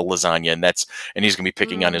be eating the lasagna, and he's going to be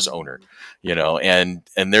picking on his owner. And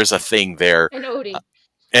there's a thing there. And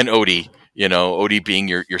Odie. Odie being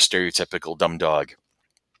your stereotypical dumb dog.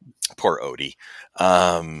 Poor Odie.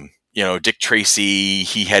 Dick Tracy,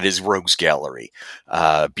 he had his rogues gallery.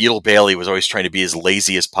 Beetle Bailey was always trying to be as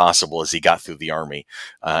lazy as possible as he got through the army.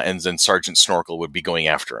 And then Sergeant Snorkel would be going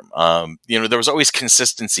after him. There was always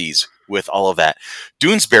consistencies with all of that.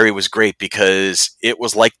 Doonesbury was great because it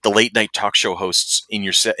was like the late night talk show hosts in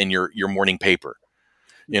your morning paper.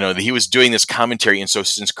 He was doing this commentary. And so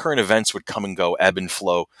since current events would come and go, ebb and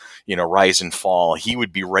flow, rise and fall, he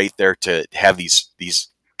would be right there to have these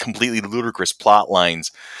completely ludicrous plot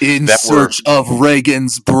lines. In search of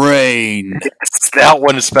Reagan's brain. That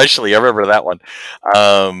one especially. I remember that one.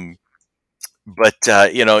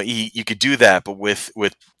 You could do that, but with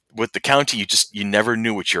the county, you never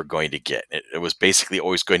knew what you were going to get. It was basically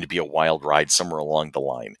always going to be a wild ride somewhere along the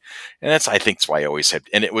line. And I think that's why I always had,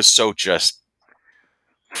 and it was so just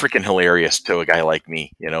freaking hilarious to a guy like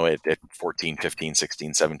me, at 14, 15,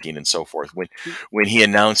 16, 17, and so forth. When he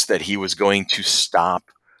announced that he was going to stop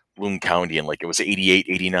Bloom County in it was 88,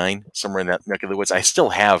 89, somewhere in that neck of the woods. I still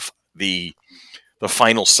have the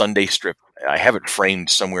final Sunday strip. I have it framed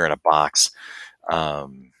somewhere in a box. But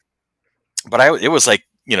it was like,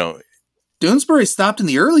 Doonesbury stopped in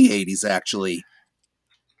the early 80s, actually.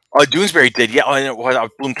 Oh, Doonesbury did, yeah.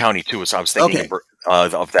 Bloom County too. So I was thinking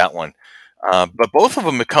of that one. But both of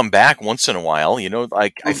them have come back once in a while. I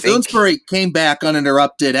think Doonesbury came back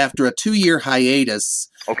uninterrupted after a 2-year hiatus.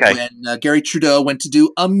 Okay. When Gary Trudeau went to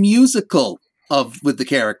do a musical with the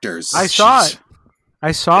characters. I saw it.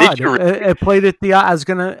 It played at the. I was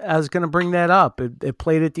gonna bring that up. It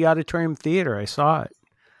played at the Auditorium Theater. I saw it.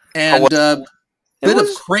 And bit of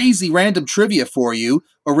crazy random trivia for you.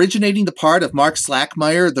 Originating the part of Mark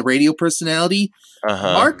Slackmeyer, the radio personality,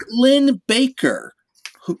 Mark Lynn Baker,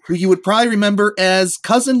 who you would probably remember as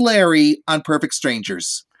Cousin Larry on Perfect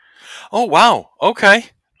Strangers. Oh wow!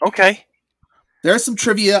 Okay. There's some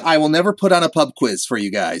trivia I will never put on a pub quiz for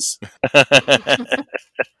you guys.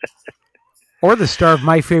 Or the star of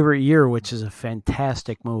My Favorite Year, which is a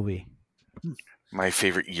fantastic movie. My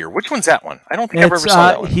Favorite Year. Which one's that one? I don't think I've ever saw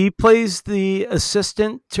that one. He plays the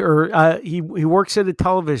assistant, or he works at a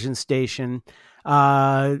television station.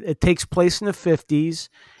 It takes place in the 50s,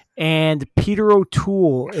 and Peter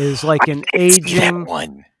O'Toole is like an aging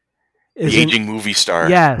one. The aging movie star.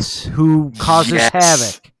 Yes, who causes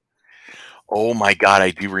havoc. Oh my God,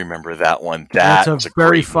 I do remember that one. That's a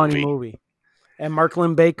very funny movie. And Mark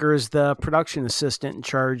Lynn Baker is the production assistant in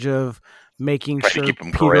charge of making sure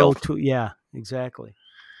Peter O'Toole. Yeah, exactly.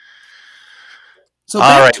 So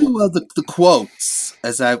back to the quotes,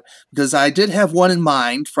 because I did have one in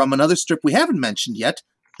mind from another strip we haven't mentioned yet,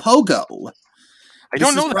 Pogo. I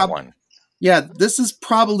don't know that one. Yeah, this is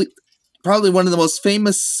probably one of the most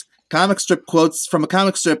famous comic strip quotes from a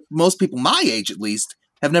comic strip most people my age, at least,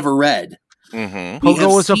 have never read. Mm-hmm.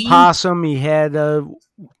 Pogo was a possum. He had an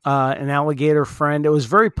alligator friend. It was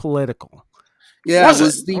very political. Yeah, it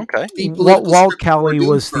was Walt Kelly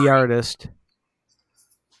was the artist.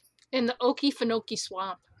 In the Okefenokee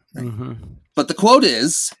Swamp. Mm-hmm. But the quote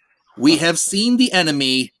is, "We have seen the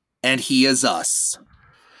enemy, and he is us."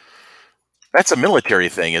 That's a military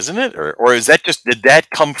thing, isn't it? Or is that did that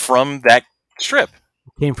come from that strip?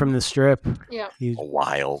 Came from the strip. Yeah.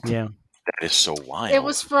 Wild. Yeah. That is so wild. It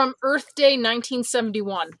was from Earth Day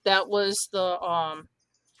 1971. That was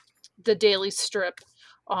the daily strip,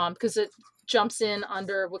 because it jumps in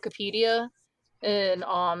under Wikipedia, and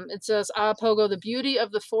it says, Pogo, the beauty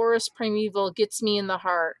of the forest primeval gets me in the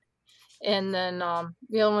heart. And then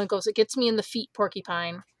the other one goes, it gets me in the feet,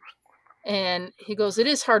 Porcupine. And he goes, it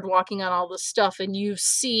is hard walking on all this stuff. And you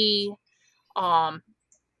see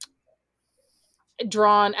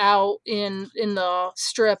drawn out in the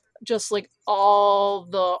strip just like all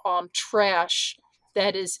the trash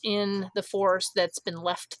that is in the forest that's been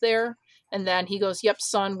left there. And then he goes, yep,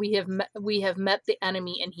 son, we have met the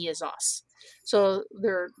enemy, and he is us. So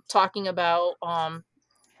they're talking about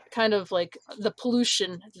kind of like the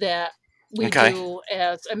pollution that we do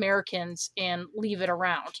as Americans and leave it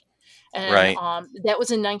around. And Right. that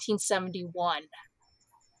was in 1971.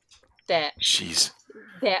 Jeez.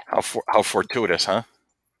 That How fortuitous, huh?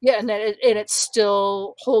 Yeah, and it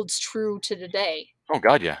still holds true to today. Oh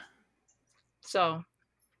God, yeah. So,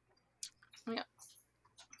 yeah.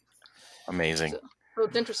 Amazing. So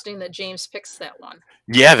it's interesting that James picks that one.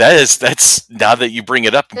 Yeah, that's now that you bring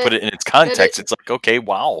it up and put it in its context, it's like, okay,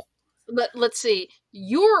 wow. Let's see.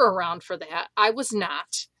 You were around for that. I was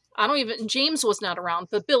not. James was not around,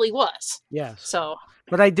 but Billy was. Yes. So.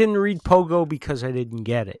 But I didn't read Pogo because I didn't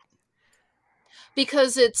get it.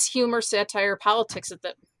 Because it's humor, satire, politics at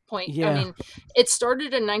that point. Yeah. I mean, it started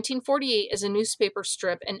in 1948 as a newspaper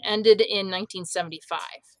strip and ended in 1975.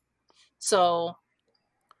 So,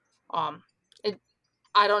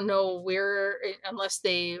 I don't know where, unless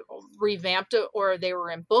they revamped it or they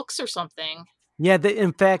were in books or something. Yeah,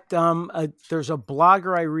 in fact, there's a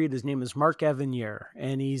blogger I read. His name is Mark Evanier,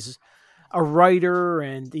 and he's a writer,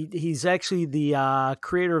 and he's actually the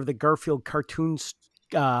creator of the Garfield cartoons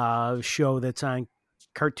show that's on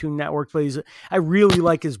Cartoon Network. But I really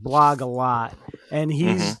like his blog a lot, and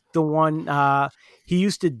he's the one. He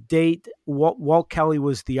used to date Walt Kelly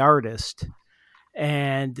was the artist,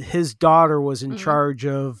 and his daughter was in charge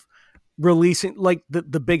of releasing like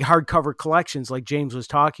the big hardcover collections like James was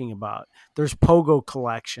talking about. There's Pogo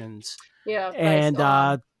collections. Yeah. And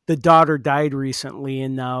the daughter died recently,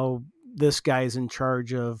 and now this guy's in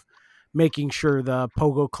charge of making sure the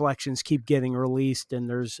Pogo collections keep getting released, and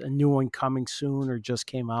there's a new one coming soon or just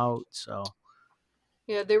came out. So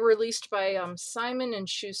yeah, they were released by Simon and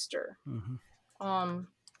Schuster.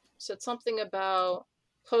 Said something about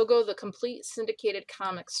Pogo, the complete syndicated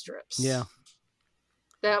comic strips. Yeah.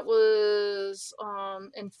 That was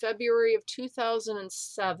in February of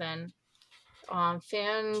 2007.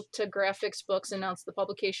 Fantagraphics Books announced the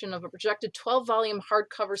publication of a projected 12-volume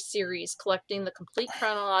hardcover series collecting the complete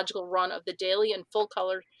chronological run of the daily and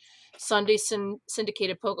full-color Sunday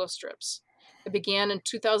syndicated Pogo strips. It began in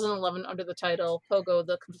 2011 under the title Pogo,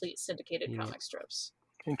 the complete syndicated comic strips.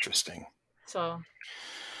 Interesting. So,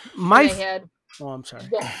 I'm sorry.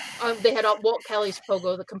 They had Walt Kelly's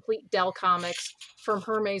Pogo, the complete Dell comics from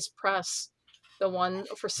Hermes Press, the one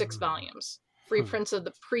for 6 volumes. Reprints of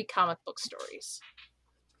the pre-comic book stories.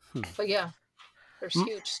 But yeah, there's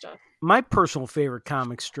huge stuff. My personal favorite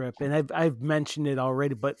comic strip, and I've mentioned it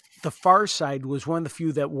already, but The Far Side was one of the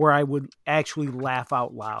few where I would actually laugh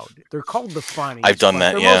out loud. They're called The Funnies. I've done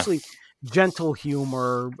that, they're yeah. Mostly gentle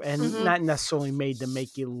humor and not necessarily made to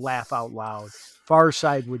make you laugh out loud. Far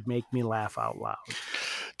Side would make me laugh out loud.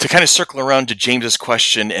 To kind of circle around to James's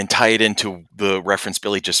question and tie it into the reference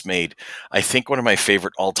Billy just made, I think one of my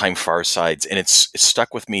favorite all-time Far Sides, and it's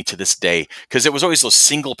stuck with me to this day, because it was always those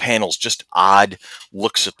single panels, just odd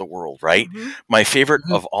looks at the world, right? My favorite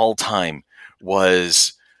of all time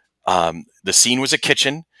was the scene was a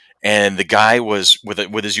kitchen, and the guy was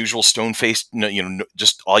with his usual stone-faced,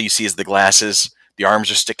 just all you see is the glasses. The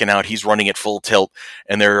arms are sticking out. He's running at full tilt,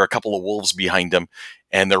 and there are a couple of wolves behind him,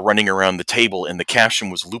 and they're running around the table. And the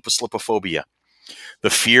caption was lupus lipophobia,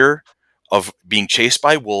 the fear of being chased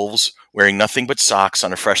by wolves wearing nothing but socks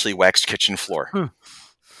on a freshly waxed kitchen floor.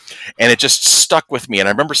 And it just stuck with me. And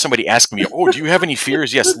I remember somebody asking me, "Oh, do you have any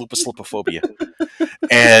fears?" "Yes, lupus lipophobia."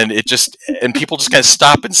 And and people just kind of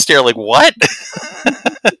stop and stare like, "What?"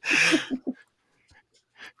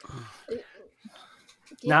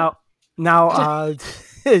 Now,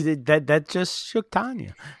 that just shook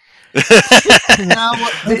Tanya. Listen,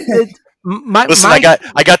 I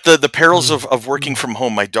got the perils of working from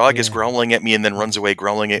home. My dog is growling at me and then runs away,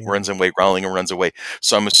 growling and runs away.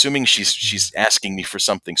 So I'm assuming she's asking me for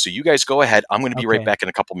something. So you guys go ahead. I'm going to be right back in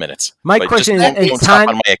a couple minutes. My question is, don't stop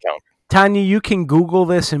on my account. Tanya, you can Google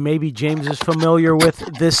this, and maybe James is familiar with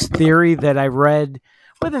this theory that I read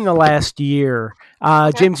within the last year.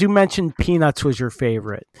 James, you mentioned Peanuts was your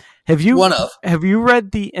favorite. Have you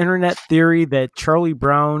read the internet theory that Charlie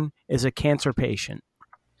Brown is a cancer patient?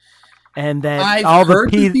 And that I've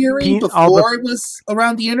heard the theory before it was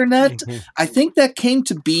around the internet. I think that came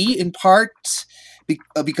to be in part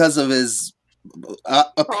because of his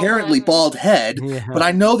apparently bald head, but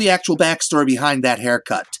I know the actual backstory behind that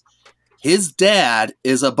haircut. His dad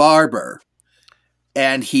is a barber,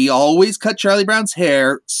 and he always cut Charlie Brown's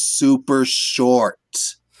hair super short.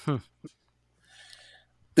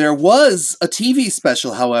 There was a TV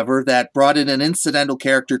special, however, that brought in an incidental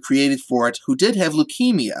character created for it who did have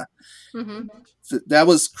leukemia. So that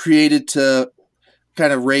was created to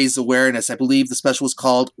kind of raise awareness. I believe the special was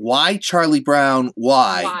called Why Charlie Brown,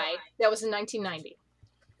 Why? That was in 1990.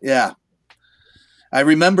 Yeah. I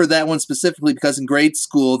remember that one specifically because in grade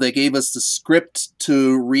school they gave us the script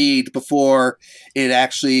to read before it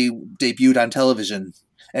actually debuted on television,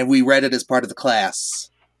 and we read it as part of the class.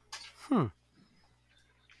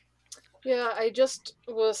 Yeah, I just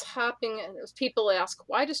was hopping, and people ask,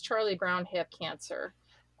 why does Charlie Brown have cancer?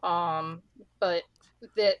 But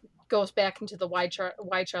that goes back into the why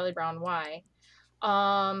Charlie Brown why.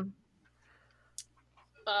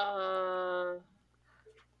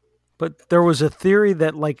 But there was a theory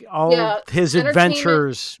that like all his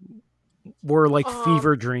adventures were like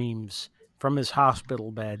fever dreams from his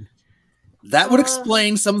hospital bed. That would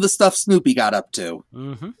explain some of the stuff Snoopy got up to.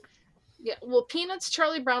 Mm-hmm. Yeah, well, Peanuts'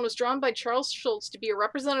 Charlie Brown was drawn by Charles Schulz to be a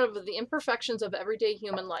representative of the imperfections of everyday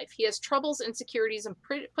human life. He has troubles, insecurities, and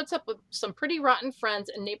puts up with some pretty rotten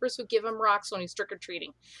friends and neighbors who give him rocks when he's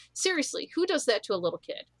trick-or-treating. Seriously, who does that to a little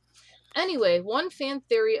kid? Anyway, one fan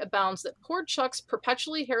theory abounds that poor Chuck's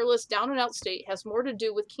perpetually hairless, down-and-out state has more to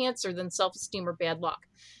do with cancer than self-esteem or bad luck.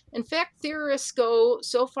 In fact, theorists go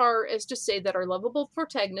so far as to say that our lovable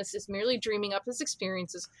protagonist is merely dreaming up his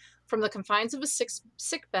experiences from the confines of a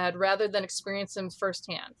sick bed rather than experiencing them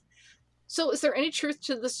firsthand. So is there any truth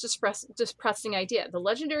to this depressing idea? The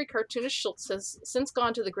legendary cartoonist Schulz has since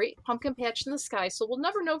gone to the great pumpkin patch in the sky, so we'll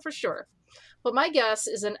never know for sure. But my guess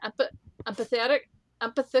is an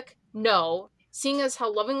empathic no, seeing as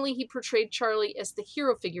how lovingly he portrayed Charlie as the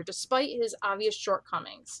hero figure despite his obvious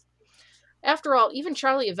shortcomings. After all, even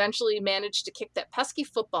Charlie eventually managed to kick that pesky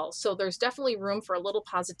football, so there's definitely room for a little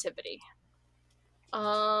positivity.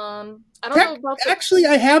 I don't know about that. Actually,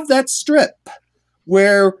 I have that strip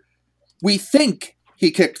where we think he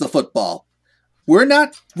kicked the football. We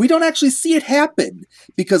don't actually see it happen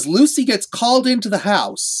because Lucy gets called into the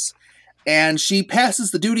house and she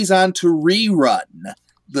passes the duties on to Rerun,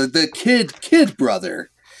 the kid brother.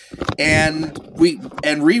 And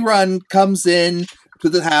Rerun comes in to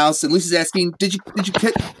the house, and Lucy's asking, "Did you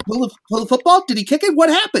pull the football? Did he kick it? What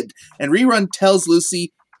happened?" And Rerun tells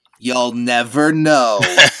Lucy, "You'll never know."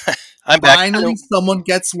 Finally, someone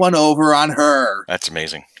gets one over on her. That's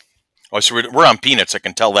amazing. Oh, so we're on Peanuts. I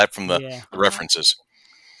can tell that from the references.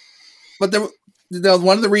 But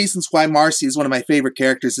one of the reasons why Marcy is one of my favorite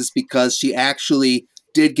characters is because she actually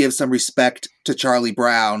did give some respect to Charlie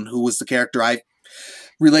Brown, who was the character I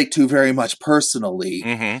relate to very much personally.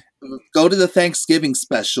 Mm-hmm. Go to the Thanksgiving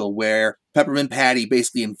special where Peppermint Patty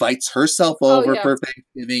basically invites herself over for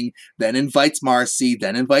Thanksgiving, then invites Marcy,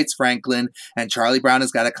 then invites Franklin, and Charlie Brown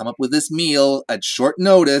has got to come up with this meal at short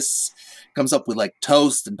notice. Comes up with like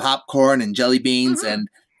toast and popcorn and jelly beans, and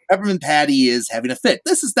Peppermint Patty is having a fit.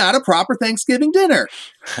 This is not a proper Thanksgiving dinner.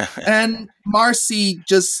 And Marcy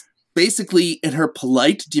just basically, in her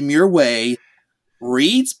polite, demure way,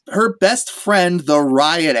 reads her best friend the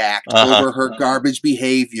riot act over her garbage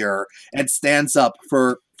behavior and stands up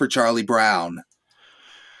for Charlie Brown.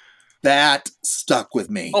 That stuck with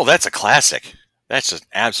me. Oh, that's a classic. That's an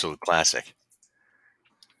absolute classic.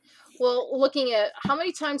 Well, looking at how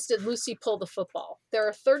many times did Lucy pull the football? There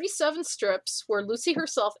are 37 strips where Lucy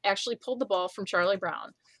herself actually pulled the ball from Charlie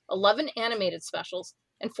Brown, 11 animated specials,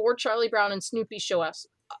 and 4 Charlie Brown and Snoopy show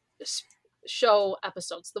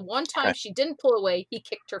episodes. The one time she didn't pull away, he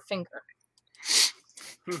kicked her finger.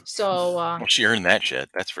 So well, she earned that shit,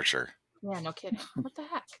 that's for sure. Yeah, no kidding. What the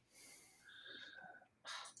heck?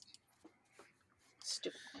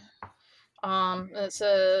 Stupid. It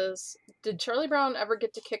says, did Charlie Brown ever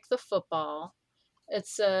get to kick the football? It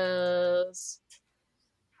says,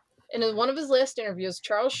 and in one of his last interviews,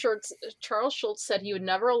 Charles Schulz said he would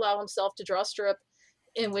never allow himself to draw a strip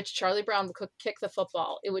in which Charlie Brown would kick the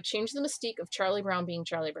football. It would change the mystique of Charlie Brown being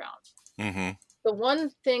Charlie Brown. Mm-hmm.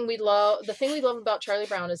 The thing we love about Charlie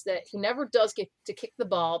Brown is that he never does get to kick the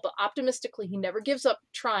ball, but optimistically, he never gives up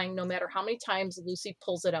trying, no matter how many times Lucy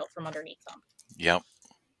pulls it out from underneath him. Yep.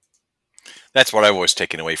 That's what I've always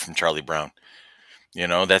taken away from Charlie Brown. You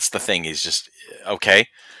know, that's the thing. He's just, okay,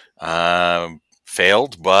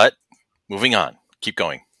 failed, but moving on. Keep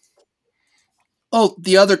going. Oh,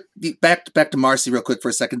 back to Marcy real quick for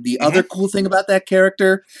a second. The other cool thing about that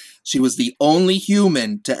character, she was the only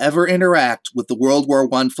human to ever interact with the World War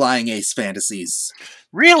I flying ace fantasies.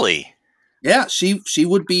 Really? Yeah, she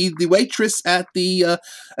would be the waitress at the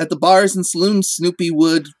bars and saloons Snoopy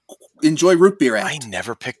would enjoy root beer at. I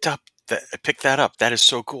never picked that up. That is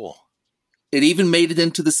so cool. It even made it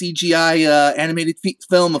into the CGI animated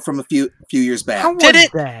film from a few years back. How Did was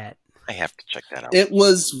it? that? I have to check that out. It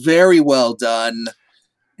was very well done,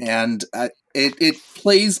 and it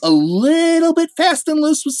plays a little bit fast and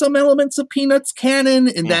loose with some elements of Peanuts canon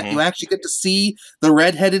in that you actually get to see the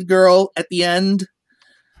redheaded girl at the end.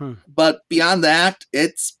 But beyond that,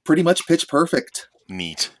 it's pretty much pitch perfect.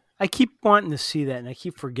 Neat. I keep wanting to see that, and I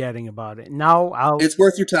keep forgetting about it. Now It's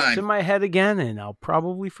worth your it's in time. my head again, and I'll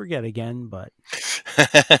probably forget again. But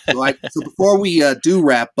So before we do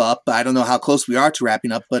wrap up, I don't know how close we are to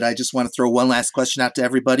wrapping up, but I just want to throw one last question out to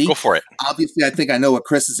everybody. Go for it. Obviously, I think I know what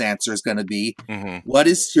Chris's answer is going to be. Mm-hmm. What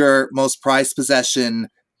is your most prized possession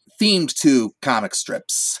themed to comic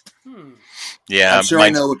strips? Yeah, I'm sure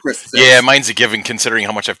I know what Chris says. Yeah, mine's a given considering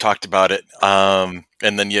how much I've talked about it. And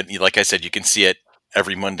then, like I said, you can see it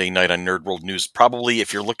every Monday night on Nerd World News. Probably,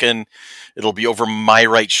 if you're looking, it'll be over my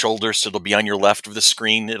right shoulder, so it'll be on your left of the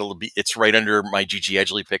screen. It's right under my Gigi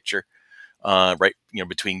Edgley picture, right,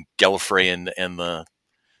 between Gallifrey and the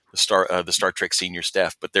Star Trek senior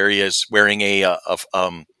staff. But there he is, wearing a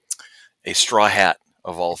straw hat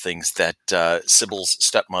of all things that Sybil's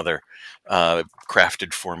stepmother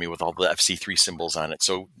crafted for me with all the FC3 symbols on it.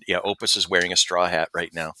 So yeah, Opus is wearing a straw hat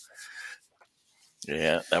right now.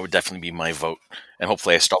 Yeah, that would definitely be my vote, and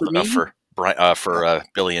hopefully I stalled enough for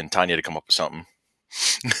Billy and Tanya to come up with something.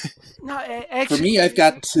 No, actually, for me, I've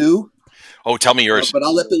got two. Oh, tell me yours. But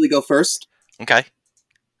I'll let Billy go first. Okay.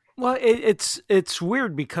 Well, it's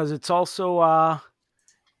weird because it's also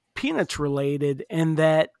Peanuts related, and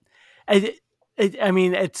that I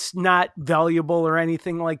mean, it's not valuable or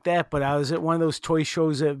anything like that. But I was at one of those toy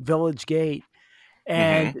shows at Village Gate,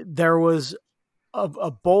 and there was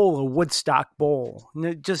a bowl, a Woodstock bowl,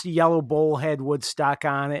 just a yellow bowl, had Woodstock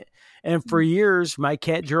on it. And for years, my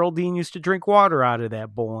cat Geraldine used to drink water out of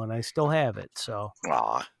that bowl, and I still have it. So,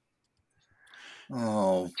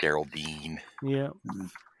 Geraldine. Yeah.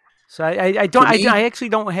 So I don't. I actually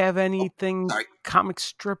don't have anything comic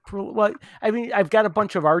strip. Well, I mean, I've got a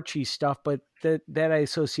bunch of Archie stuff, but that I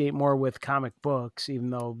associate more with comic books, even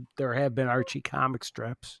though there have been Archie comic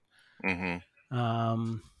strips.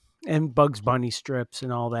 And Bugs Bunny strips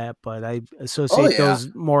and all that, but I associate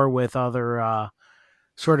those more with other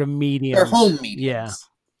sort of mediums. They're home mediums. Yeah.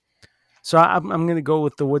 So I'm going to go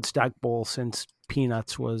with the Woodstock Bowl since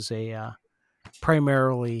Peanuts was a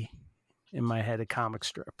primarily in my head a comic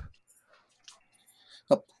strip.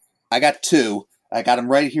 I got two. I got them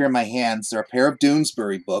right here in my hands. They're a pair of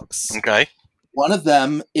Doonesbury books. Okay. One of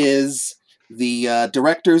them is the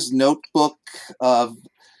director's notebook of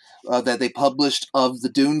that they published of the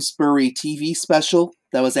Doonesbury TV special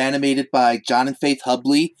that was animated by John and Faith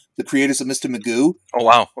Hubley, the creators of Mr. Magoo. Oh,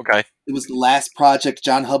 wow. Okay. It was the last project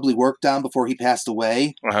John Hubley worked on before he passed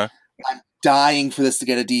away. Uh-huh. I'm dying for this to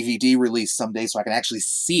get a DVD release someday so I can actually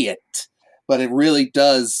see it. But it really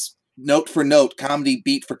does, note for note, comedy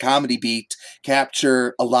beat for comedy beat,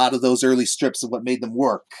 capture a lot of those early strips of what made them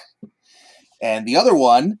work. And the other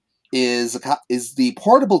one is the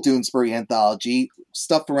portable Doonesbury anthology,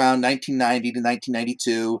 stuff around 1990 to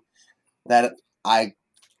 1992, that I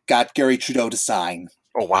got Gary Trudeau to sign.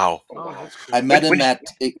 Oh, wow. Oh, I met him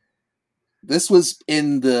this was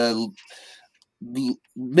in the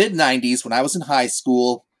mid-90s when I was in high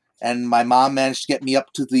school, and my mom managed to get me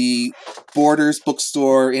up to the Borders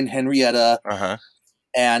bookstore in Henrietta,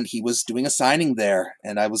 and he was doing a signing there,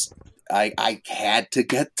 and I had to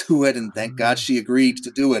get to it, and thank God she agreed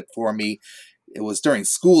to do it for me. It was during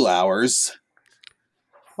school hours.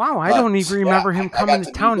 Wow, I don't even remember him coming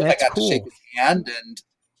to town. That's cool. I got to shake his hand, and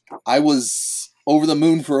I was over the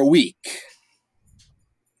moon for a week.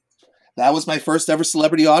 That was my first ever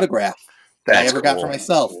celebrity autograph that I ever got for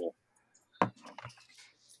myself.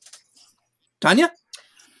 Tanya?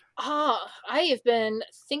 I have been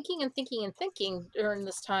thinking during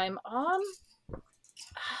this time.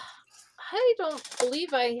 I don't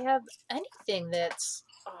believe I have anything that's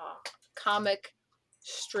comic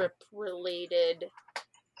strip related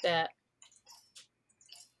that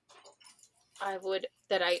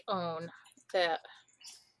I own, that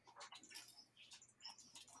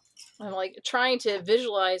I'm like trying to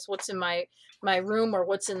visualize what's in my room or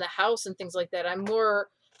what's in the house and things like that. I'm more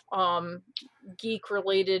geek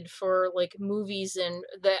related for like movies and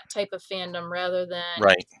that type of fandom rather than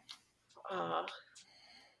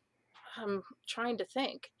I'm trying to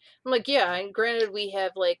think. I'm like, yeah, and granted we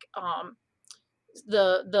have like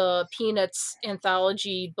the Peanuts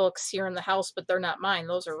anthology books here in the house, but they're not mine.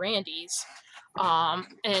 Those are Randy's.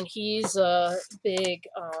 And he's a big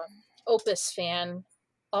Opus fan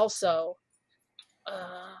also.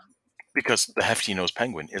 Because the hefty nosed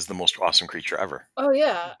penguin is the most awesome creature ever. Oh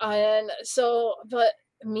yeah, and so, but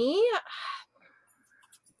me,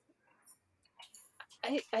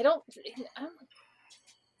 I don't.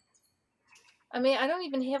 I mean, I don't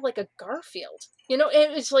even have like a Garfield. You know,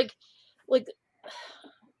 it's like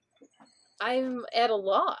I'm at a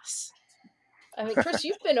loss. I mean, Chris,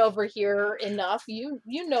 you've been over here enough. You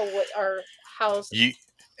know what our house.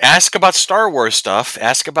 Ask about Star Wars stuff.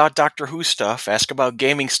 Ask about Doctor Who stuff. Ask about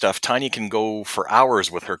gaming stuff. Tanya can go for hours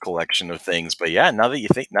with her collection of things. But yeah, now that you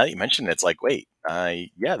mention it, it's like, wait,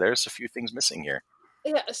 yeah, there's a few things missing here.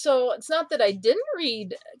 Yeah, so it's not that I didn't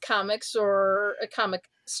read comics or comic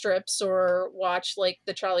strips or watch like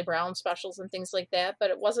the Charlie Brown specials and things like that, but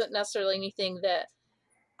it wasn't necessarily anything that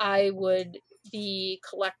I would be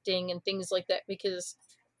collecting and things like that because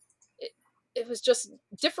it was just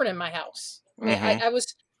different in my house. Mm-hmm.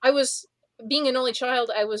 I was being an only child.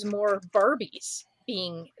 I was more Barbies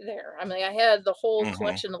being there. I mean, I had the whole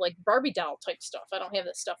collection of like Barbie doll type stuff. I don't have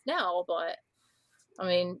that stuff now, but I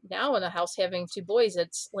mean, now in the house having two boys,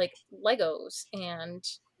 it's like Legos and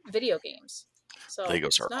video games. So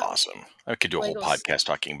Legos are awesome. I could do a whole podcast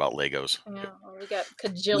talking about Legos. Yeah, we got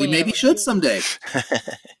cajillion. We maybe should someday.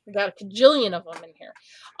 We got a cajillion of them in here.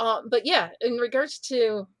 But yeah, in regards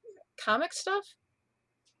to comic stuff,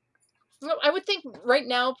 I would think right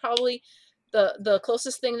now probably the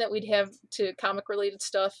closest thing that we'd have to comic related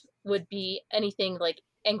stuff would be anything like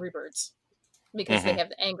Angry Birds, because they have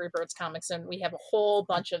the Angry Birds comics and we have a whole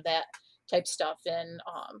bunch of that type stuff. And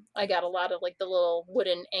I got a lot of like the little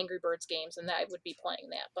wooden Angry Birds games, and I would be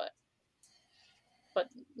playing that. But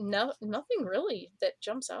no, nothing really that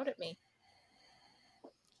jumps out at me.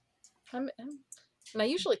 And I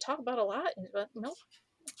usually talk about a lot, but nope,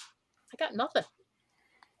 I got nothing.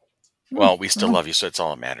 Well, we still love you, so it's all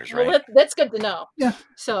that matters, right? Well, that's good to know. Yeah.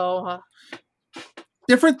 So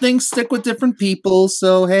different things stick with different people.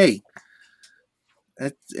 So hey,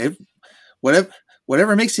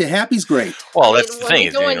 whatever makes you happy is great. Well, that's the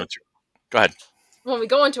thing. Go ahead. When we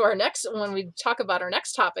go into when we talk about our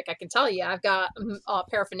next topic, I can tell you I've got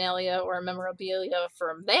paraphernalia or memorabilia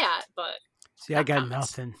from that. But see, I got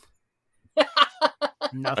nothing.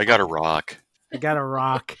 I got a rock. I got a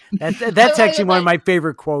rock. That's actually one of my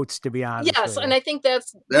favorite quotes, to be honest. Yes, and I think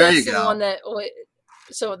that's the one that.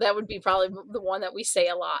 So that would be probably the one that we say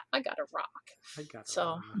a lot. I got a rock.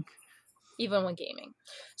 Even when gaming.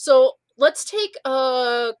 So let's take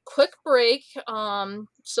a quick break,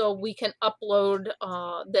 so we can upload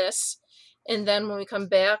this, and then when we come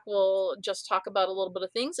back, we'll just talk about a little bit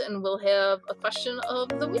of things, and we'll have a question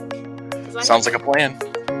of the week. Sounds like a plan.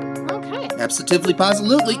 Okay. Absolutely,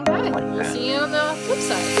 positively. All right. We'll see you on the flip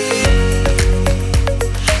side.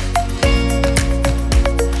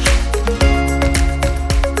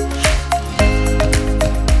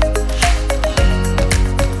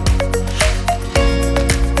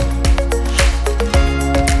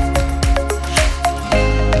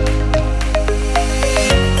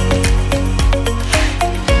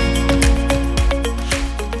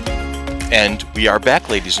 And we are back,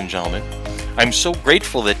 ladies and gentlemen. I'm so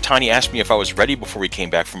grateful that Tanya asked me if I was ready before we came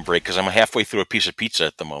back from break, because I'm halfway through a piece of pizza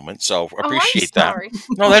at the moment. So appreciate that.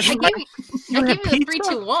 No, that's fine. I gave you the 3,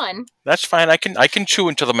 2, 1. That's fine. I can chew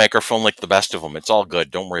into the microphone like the best of them. It's all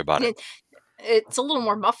good. Don't worry about it. It's a little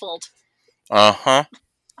more muffled. Uh-huh.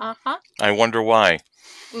 I wonder why.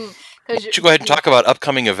 Why don't you go ahead and talk about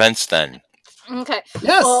upcoming events then? Okay.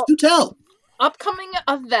 Yes, do tell. Upcoming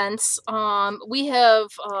events. We have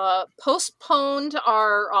postponed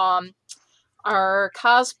our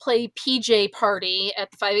cosplay PJ party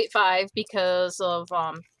at the 585 because of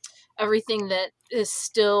everything that is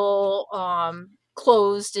still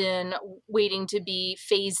closed and waiting to be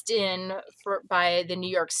phased in by the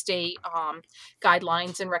New York State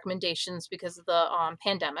guidelines and recommendations because of the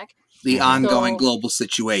pandemic. The ongoing global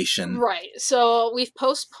situation. Right. So we've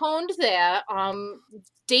postponed that.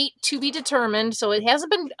 Date to be determined. So it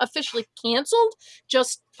hasn't been officially canceled,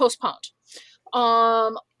 just postponed.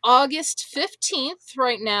 August 15th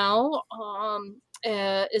right now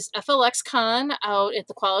is FLX Con out at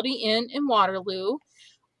the Quality Inn in Waterloo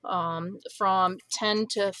from 10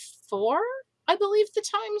 to 4, I believe the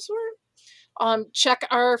times were. Check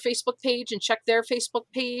our Facebook page and check their Facebook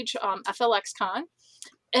page, FLX Con.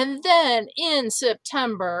 And then in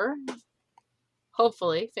September,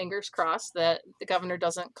 hopefully, fingers crossed, that the governor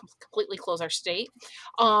doesn't completely close our state,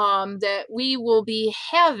 that we will be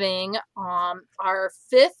having our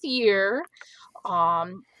 5th year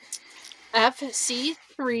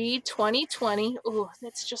FC3 2020. Oh,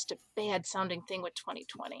 that's just a bad sounding thing with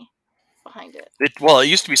 2020 behind it. It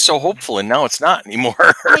used to be so hopeful, and now it's not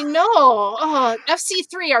anymore. I know.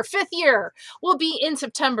 FC3, our 5th year, will be in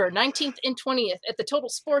September 19th and 20th at the Total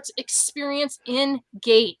Sports Experience in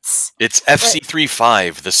Gates. It's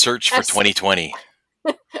FC35, the search for 2020.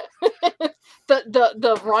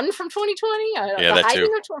 The run from 2020? Yeah, that too.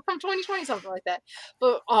 From 2020, something like that.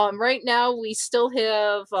 But right now, we still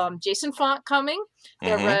have Jason Font coming,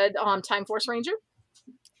 the Red Time Force Ranger,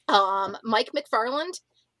 Mike McFarland,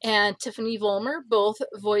 and Tiffany Vollmer, both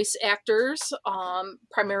voice actors,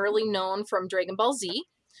 primarily known from Dragon Ball Z.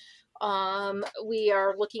 We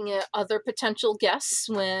are looking at other potential guests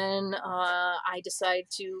when I decide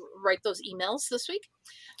to write those emails this week.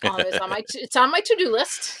 It's on my to-do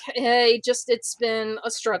list. It's been a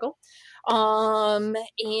struggle. And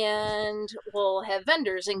we'll have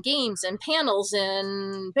vendors and games and panels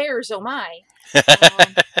and bears, oh my.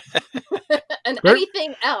 And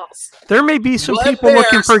anything else. There may be some people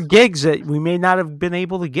looking for gigs that we may not have been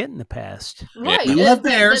able to get in the past. Right. We will have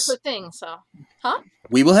bears. That's the thing, so. Huh?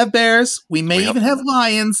 We will have bears. We may even have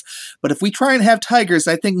lions. But if we try and have tigers,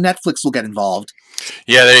 I think Netflix will get involved.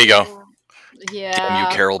 Yeah, there you go. Yeah.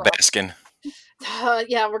 Damn you, Carol Baskin.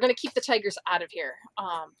 Yeah, we're going to keep the tigers out of here.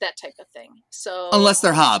 That type of thing. So unless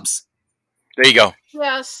they're Hobbs. There you go.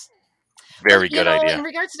 Yes. Very good idea. In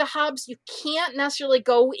regards to the Hobbs, you can't necessarily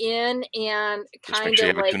go in and kind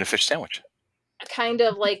of like a tuna fish sandwich. Kind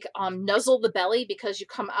of like nuzzle the belly because you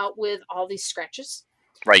come out with all these scratches.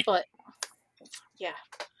 Right. But yeah.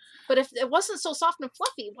 But if it wasn't so soft and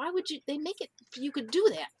fluffy, why would they make it? You could do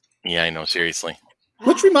that. Yeah, I know. Seriously.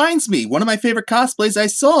 Which reminds me, one of my favorite cosplays I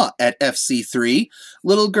saw at FC3,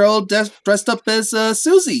 little girl dressed up as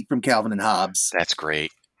Susie from Calvin and Hobbes. That's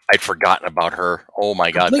great. I'd forgotten about her. Oh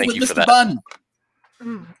my God! Thank you for that. Bun.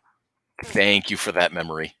 Thank you for that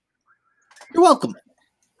memory. You're welcome.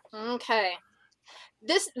 Okay.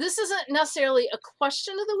 This isn't necessarily a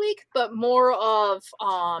question of the week, but more of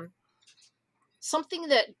something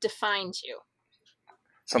that defines you.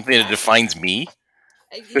 Something that defines me?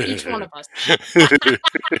 Each one of us.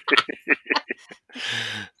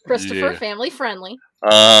 Christopher, family friendly.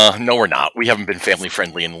 No, we're not. We haven't been family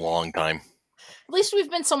friendly in a long time. At least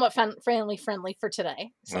we've been somewhat family friendly for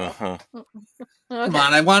today. So. Uh-huh. Okay. Come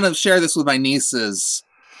on, I want to share this with my nieces.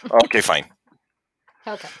 Okay, fine.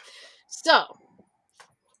 Okay. So,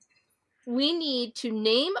 we need to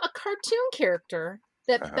name a cartoon character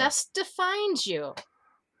that best defines you.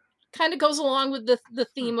 Kind of goes along with the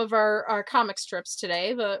theme of our comic strips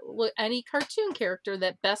today, but any cartoon character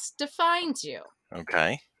that best defines you.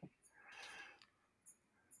 Okay.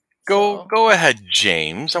 Go ahead,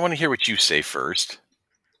 James. I want to hear what you say first.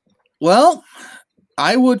 Well,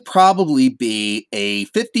 I would probably be a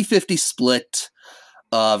 50-50 split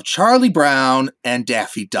of Charlie Brown and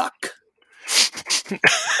Daffy Duck.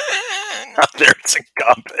 Now there's a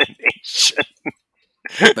combination.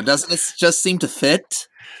 But doesn't it just seem to fit?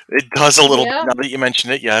 It does a little bit now that you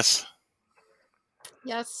mention it, yes.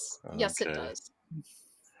 Yes. Yes, it does.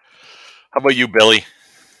 How about you, Billy?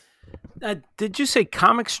 Did you say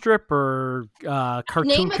comic strip or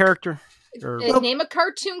cartoon character? Name a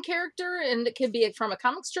cartoon character, and it could be from a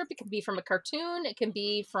comic strip, it could be from a cartoon, it can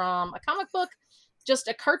be from a comic book. Just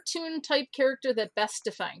a cartoon type character that best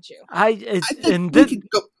defines you. We can go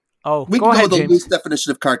with the loose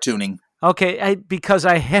definition of cartooning. Okay, because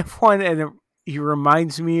I have one, and he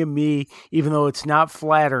reminds me of me, even though it's not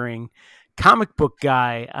flattering. Comic book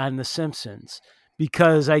guy on The Simpsons,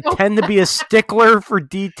 because I tend to be a stickler for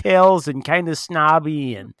details and kind of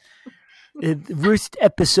snobby and worst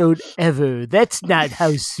episode ever. That's not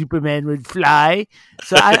how Superman would fly.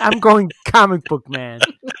 So I'm going comic book man.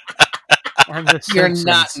 You're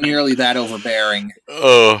not nearly that overbearing.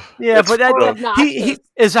 Oh, yeah, but I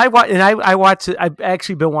watch it. I've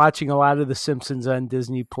actually been watching a lot of The Simpsons on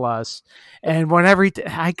Disney Plus, and whenever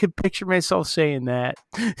I could picture myself saying that,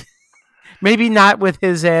 maybe not with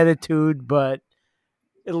his attitude, but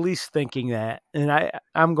at least thinking that. And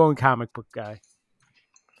I'm going comic book guy.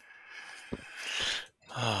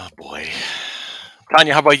 Oh boy,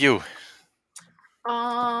 Tanya, how about you?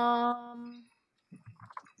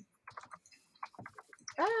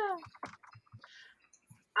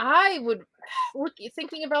 I would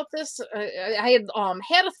thinking about this. I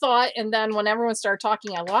had a thought, and then when everyone started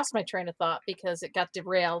talking, I lost my train of thought because it got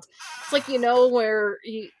derailed. It's like, where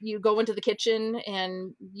you go into the kitchen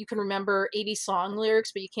and you can remember 80 song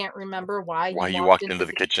lyrics, but you can't remember why you walked into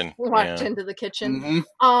the kitchen. Into the kitchen.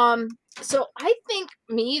 Mm-hmm. So I think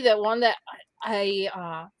the one that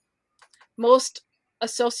I most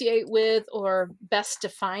associate with or best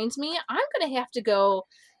defines me, I'm going to have to go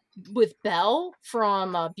with Belle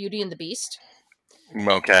from Beauty and the Beast.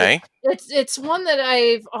 Okay. It's one that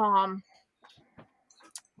I've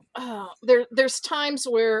there's times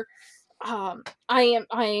where I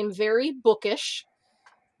am very bookish.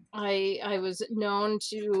 I was known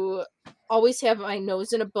to always have my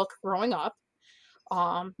nose in a book growing up.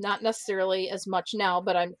 Not necessarily as much now,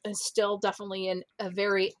 but I'm still definitely a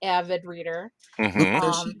very avid reader. Look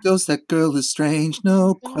where she goes, that girl is strange,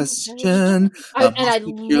 no question. I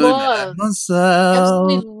absolutely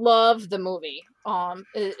love the movie.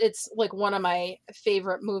 It's like one of my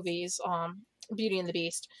favorite movies, Beauty and the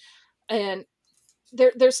Beast. And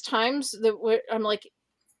there's times that I'm like,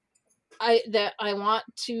 I want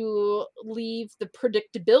to leave the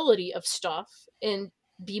predictability of stuff and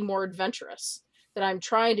be more adventurous. That I'm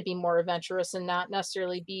trying to be more adventurous and not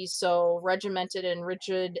necessarily be so regimented and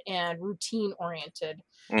rigid and routine oriented.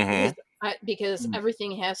 Mm-hmm. Because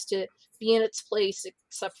everything has to be in its place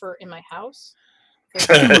except for in my house.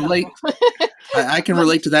 I can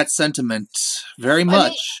relate to that sentiment very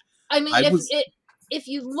much. If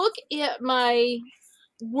you look at my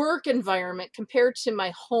work environment compared to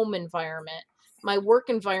my home environment, my work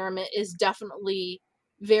environment is definitely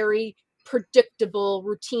very predictable,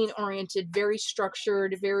 routine oriented, very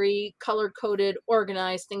structured, very color coded,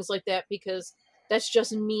 organized, things like that, because that's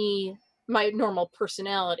just me, my normal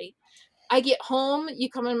personality. I get home, you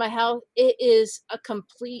come in my house, it is a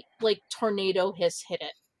complete tornado has hit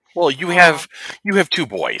it. Well, you have 2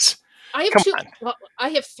 boys. I have Come two. on. Well, I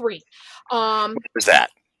have 3. What is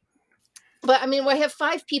that? But I mean, I have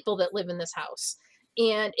 5 people that live in this house,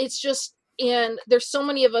 and it's just, and there's so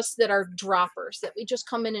many of us that are droppers that we just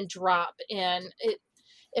come in and drop, and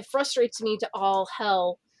it frustrates me to all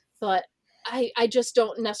hell. But I just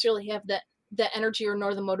don't necessarily have the energy or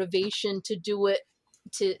nor the motivation to do it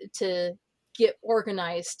to get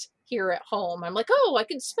organized here at home. I'm like, oh, I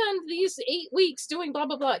could spend these 8 weeks doing blah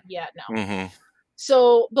blah blah. Yeah, no. Mm-hmm.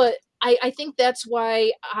 So, but I think that's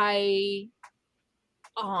why I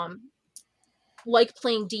like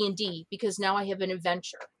playing D&D, because now I have an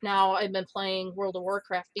adventure. Now I've been playing World of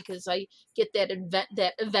Warcraft because I get that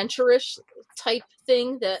adventurous type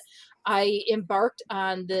thing, that I embarked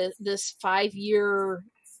on this 5-year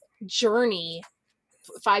journey,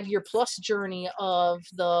 5-year plus journey of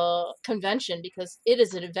the convention, because it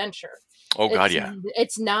is an adventure. Oh God, yeah.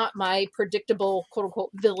 It's not my predictable quote unquote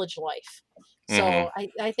village life. So mm-hmm.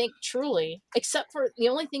 I think truly, except for the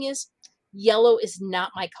only thing is, yellow is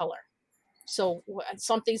not my color. So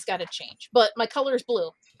something's got to change. But my color is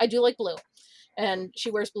blue. I do like blue, and she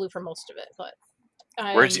wears blue for most of it. But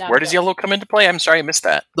where does yellow come into play? I'm sorry, I missed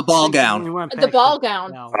that. The ball gown. The ball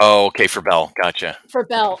gown. Oh, okay, for Belle. Gotcha. For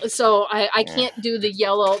Belle. So I can't do the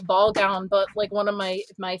yellow ball gown, but like one of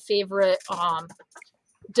my favorite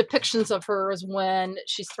depictions of her is when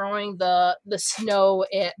she's throwing the snow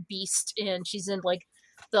at Beast, and she's in like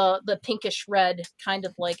the pinkish red kind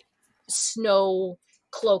of like snow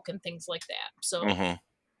cloak and things like that. So mm-hmm.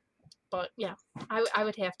 But yeah, I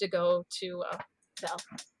would have to go to Belle.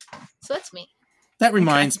 So that's me. That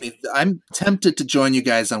reminds me, I'm tempted to join you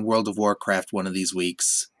guys on World of Warcraft one of these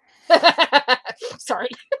weeks. Sorry.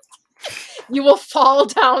 You will fall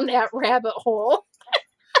down that rabbit hole.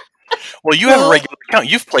 Well, you have a regular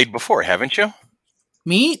account. You've played before, haven't you?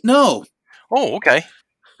 Me? No. Oh, okay.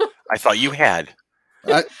 I thought you had.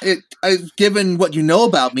 Given what you know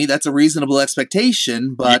about me, that's a reasonable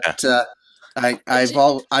expectation. But I've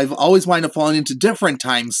always wound up falling into different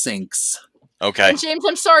time sinks. Okay. And James,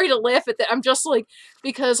 I'm sorry to laugh at that. I'm just like,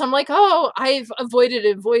 because I'm like, oh, I've avoided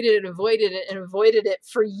it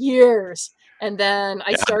for years, and then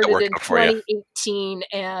I started in 2018,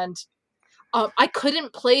 and I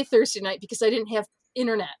couldn't play Thursday night because I didn't have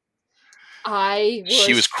internet.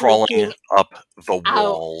 She was crawling up the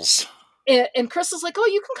walls. And Chris is like, oh,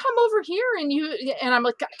 you can come over here, and I'm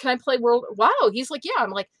like, can I play World? Wow. He's like, yeah.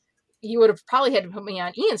 I'm like, you would have probably had to put me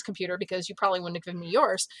on Ian's computer because you probably wouldn't have given me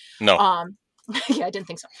yours. No. Yeah, I didn't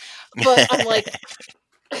think so. But I'm like,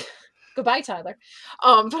 goodbye, Tyler.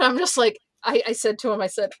 But I'm just like, I said to him,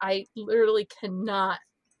 I literally cannot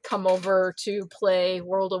come over to play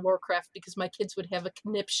World of Warcraft because my kids would have a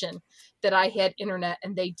conniption that I had internet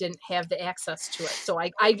and they didn't have the access to it. So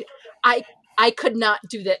I could not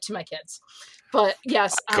do that to my kids. But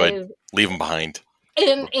yes, leave them behind.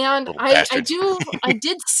 And I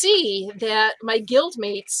did see that my guild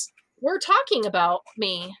mates were talking about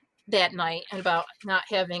me that night and about not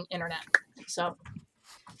having internet. So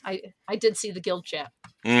I did see the guild chat.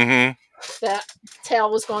 Mm-hmm. That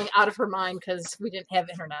Tal was going out of her mind because we didn't have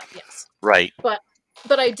internet. Yes. Right. But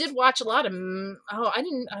I did watch a lot of. I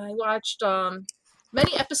watched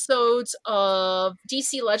many episodes of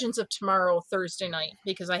DC Legends of Tomorrow Thursday night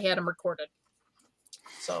because I had them recorded.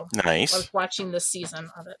 So nice. I was watching this season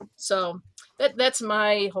of it. So that's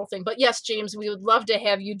my whole thing. But yes, James, we would love to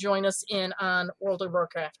have you join us in on World of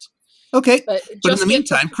Warcraft. Okay, but in the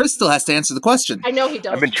meantime, Chris still has to answer the question. I know he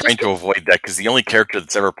does. I've been trying to avoid that because the only character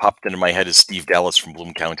that's ever popped into my head is Steve Dallas from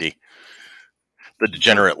Bloom County, the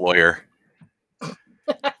degenerate lawyer.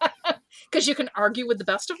 Because you can argue with the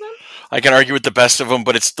best of them? I can argue with the best of them,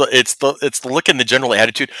 but it's the look and the general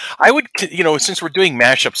attitude. I would, since we're doing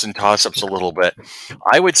mashups and toss-ups a little bit,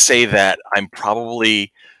 I would say that I'm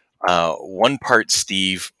probably one part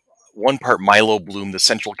Steve, one part Milo Bloom, the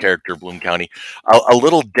central character of Bloom County, a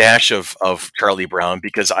little dash of Charlie Brown,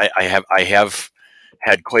 because I have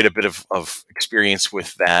had quite a bit of experience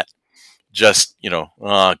with that. Just,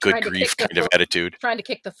 good grief kind of attitude. Trying to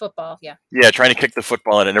kick the football, yeah. Yeah, trying to kick the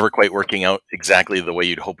football and it never quite working out exactly the way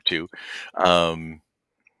you'd hope to. But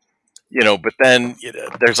then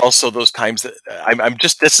there's also those times that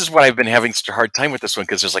this is what I've been having such a hard time with this one,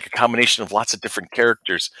 because there's like a combination of lots of different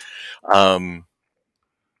characters. Because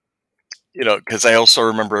I also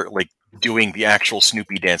remember like doing the actual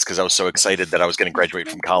Snoopy dance because I was so excited that I was going to graduate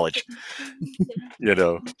from college.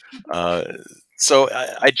 So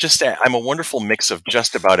I'm a wonderful mix of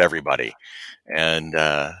just about everybody, and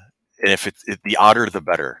if it's the odder the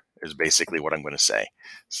better is basically what I'm going to say.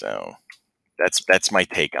 So that's my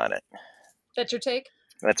take on it. That's your take?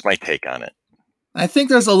 That's my take on it. I think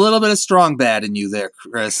there's a little bit of strong bad in you there,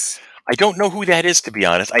 Chris. I don't know who that is, to be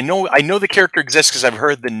honest. I know the character exists because I've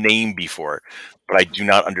heard the name before, but I do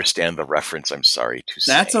not understand the reference. I'm sorry to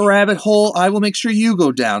say. That's a rabbit hole I will make sure you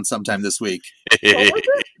go down sometime this week.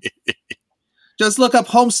 Just look up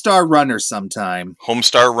Homestar Runner sometime.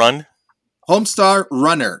 Homestar Run? Homestar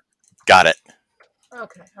Runner. Got it.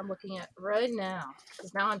 Okay, I'm looking at it right now.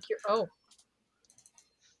 Because now I'm curious. Oh.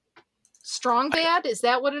 Strong Bad? Is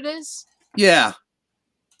that what it is? Yeah.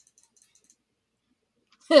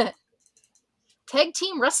 Tag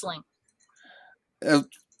team wrestling.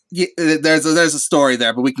 Yeah, there's a story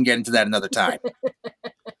there, but we can get into that another time.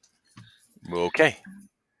 Okay.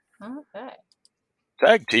 Okay.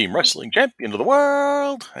 Tag team wrestling champion of the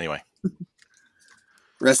world. Anyway.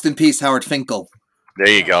 Rest in peace, Howard Finkel. There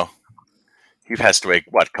you go. He passed away,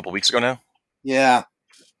 a couple weeks ago now? Yeah.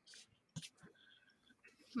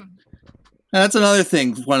 That's another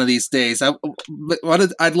thing one of these days.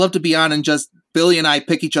 I'd love to be on and just Billy and I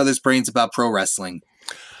pick each other's brains about pro wrestling.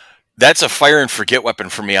 That's a fire and forget weapon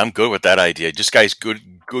for me. I'm good with that idea. Just guys, go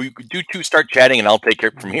do two, start chatting, and I'll take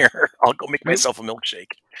care from here. I'll go make myself a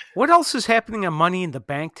milkshake. What else is happening on Money in the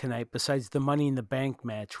Bank tonight besides the Money in the Bank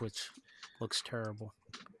match, which looks terrible?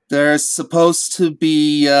 There's supposed to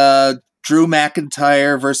be Drew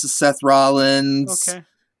McIntyre versus Seth Rollins. Okay.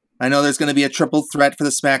 I know there's going to be a triple threat for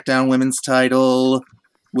the SmackDown Women's title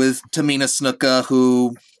with Tamina Snuka,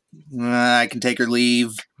 who I can take or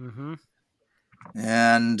leave. Mm-hmm.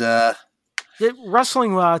 And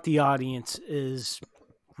wrestling without the audience is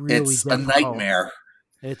really it's difficult. a nightmare.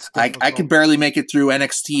 It's I can barely make it through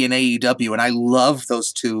NXT and AEW, and I love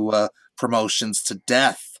those two promotions to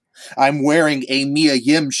death. I'm wearing a Mia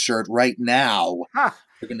Yim shirt right now,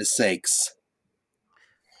 for goodness sakes.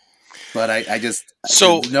 But I just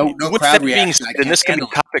so no with crowd that being reaction. said, and this can be a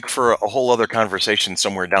topic for a whole other conversation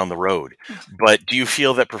somewhere down the road. But do you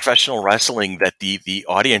feel that professional wrestling, that the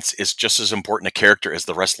audience is just as important a character as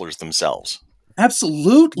the wrestlers themselves?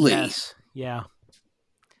 Absolutely. Yes. Yeah.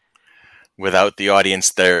 Without the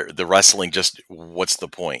audience, the wrestling just what's the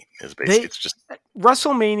point? Is basically it's just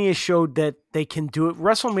WrestleMania showed that they can do it.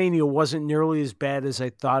 WrestleMania wasn't nearly as bad as I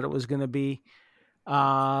thought it was going to be.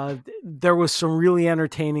 There was some really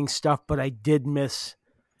entertaining stuff, but I did miss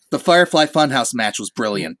the Firefly Funhouse match was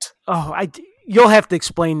brilliant. Oh, you'll have to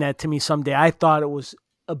explain that to me someday. I thought it was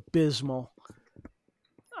abysmal.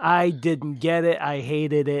 I didn't get it. I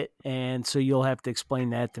hated it, and so you'll have to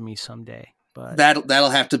explain that to me someday. But that'll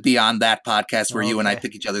have to be on that podcast where you and I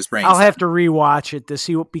pick each other's brains. I'll have to rewatch it to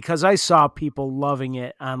see because I saw people loving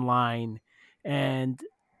it online, and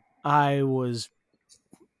I was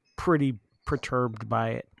pretty perturbed by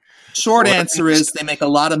it. Short answer is they make a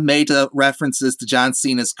lot of meta references to John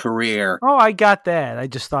Cena's career. Oh, I got that. I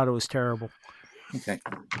just thought it was terrible. Okay.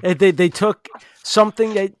 They took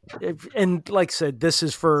something that, and like I said, this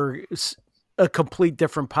is for a complete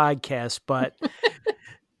different podcast, but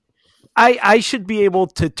I should be able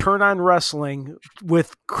to turn on wrestling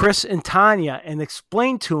with Chris and Tanya and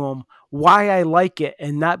explain to them why I like it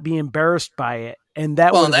and not be embarrassed by it. And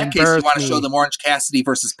that in that case, you want to show them Orange Cassidy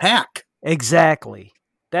versus Pac. Exactly.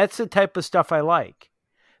 That's the type of stuff I like.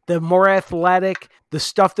 The more athletic, the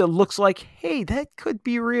stuff that looks like, hey, that could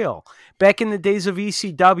be real. Back in the days of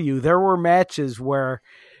ECW, there were matches where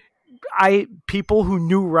people who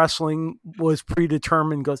knew wrestling was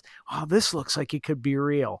predetermined goes, oh, this looks like it could be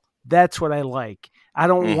real. That's what I like. I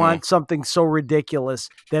don't want something so ridiculous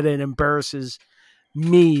that it embarrasses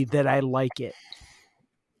me that I like it.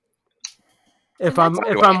 If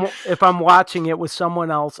I'm watching it with someone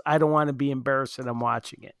else, I don't want to be embarrassed that I'm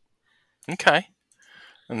watching it. Okay.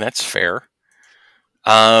 and that's fair.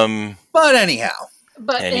 But anyhow.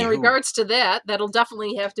 But in regards to that, that'll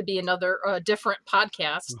definitely have to be another different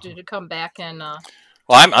podcast to come back and.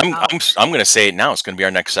 Well, I'm going to say it now. It's going to be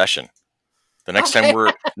our next session. The next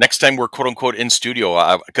time we're quote unquote in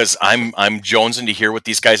studio, because I'm jonesing to hear what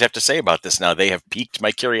these guys have to say about this. Now they have piqued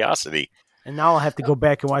my curiosity. And now I'll have to go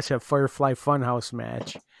back and watch that Firefly Funhouse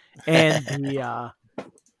match, and the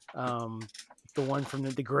one from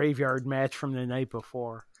the graveyard match from the night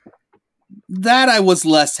before. That I was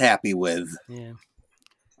less happy with. Yeah.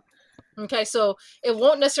 Okay, so it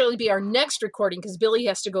won't necessarily be our next recording because Billy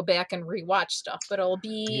has to go back and rewatch stuff, but it'll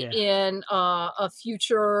be in a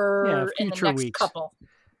future in the next weeks. Couple.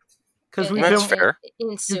 Because that's fair.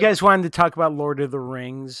 You guys wanted to talk about Lord of the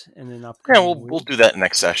Rings and then upcoming. Yeah, we'll do that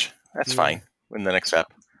next session. That's fine. In the next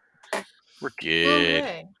ep, we're good.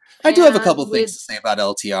 Okay. I do have a couple things to say about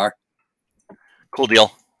LTR. Cool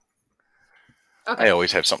deal. Okay. I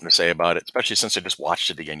always have something to say about it, especially since I just watched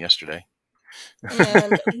it again yesterday.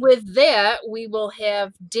 And with that, we will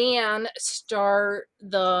have Dan start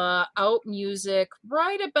the out music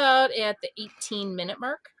right about at the 18-minute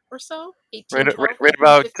mark or so. 18, right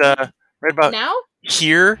about now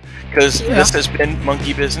here, because this has been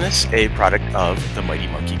Monkey Business, a product of the Mighty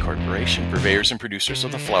Monkey Corporation, purveyors and producers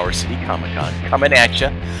of the Flower City Comic-Con, coming at you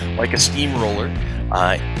like a steamroller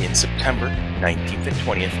in September 19th and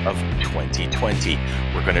 20th of 2020.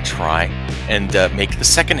 We're going to try and make the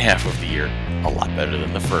second half of the year a lot better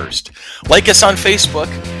than the first. Like us on Facebook,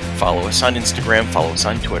 follow us on Instagram, follow us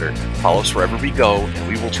on Twitter, follow us wherever we go, and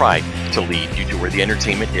we will try to lead you to where the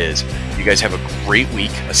entertainment is. You guys have a great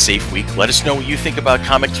week, a safe week. Let us know what you think about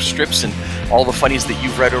comic strips and all the funnies that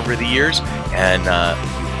you've read over the years, and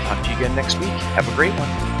we will talk to you again next week. Have a great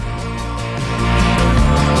one.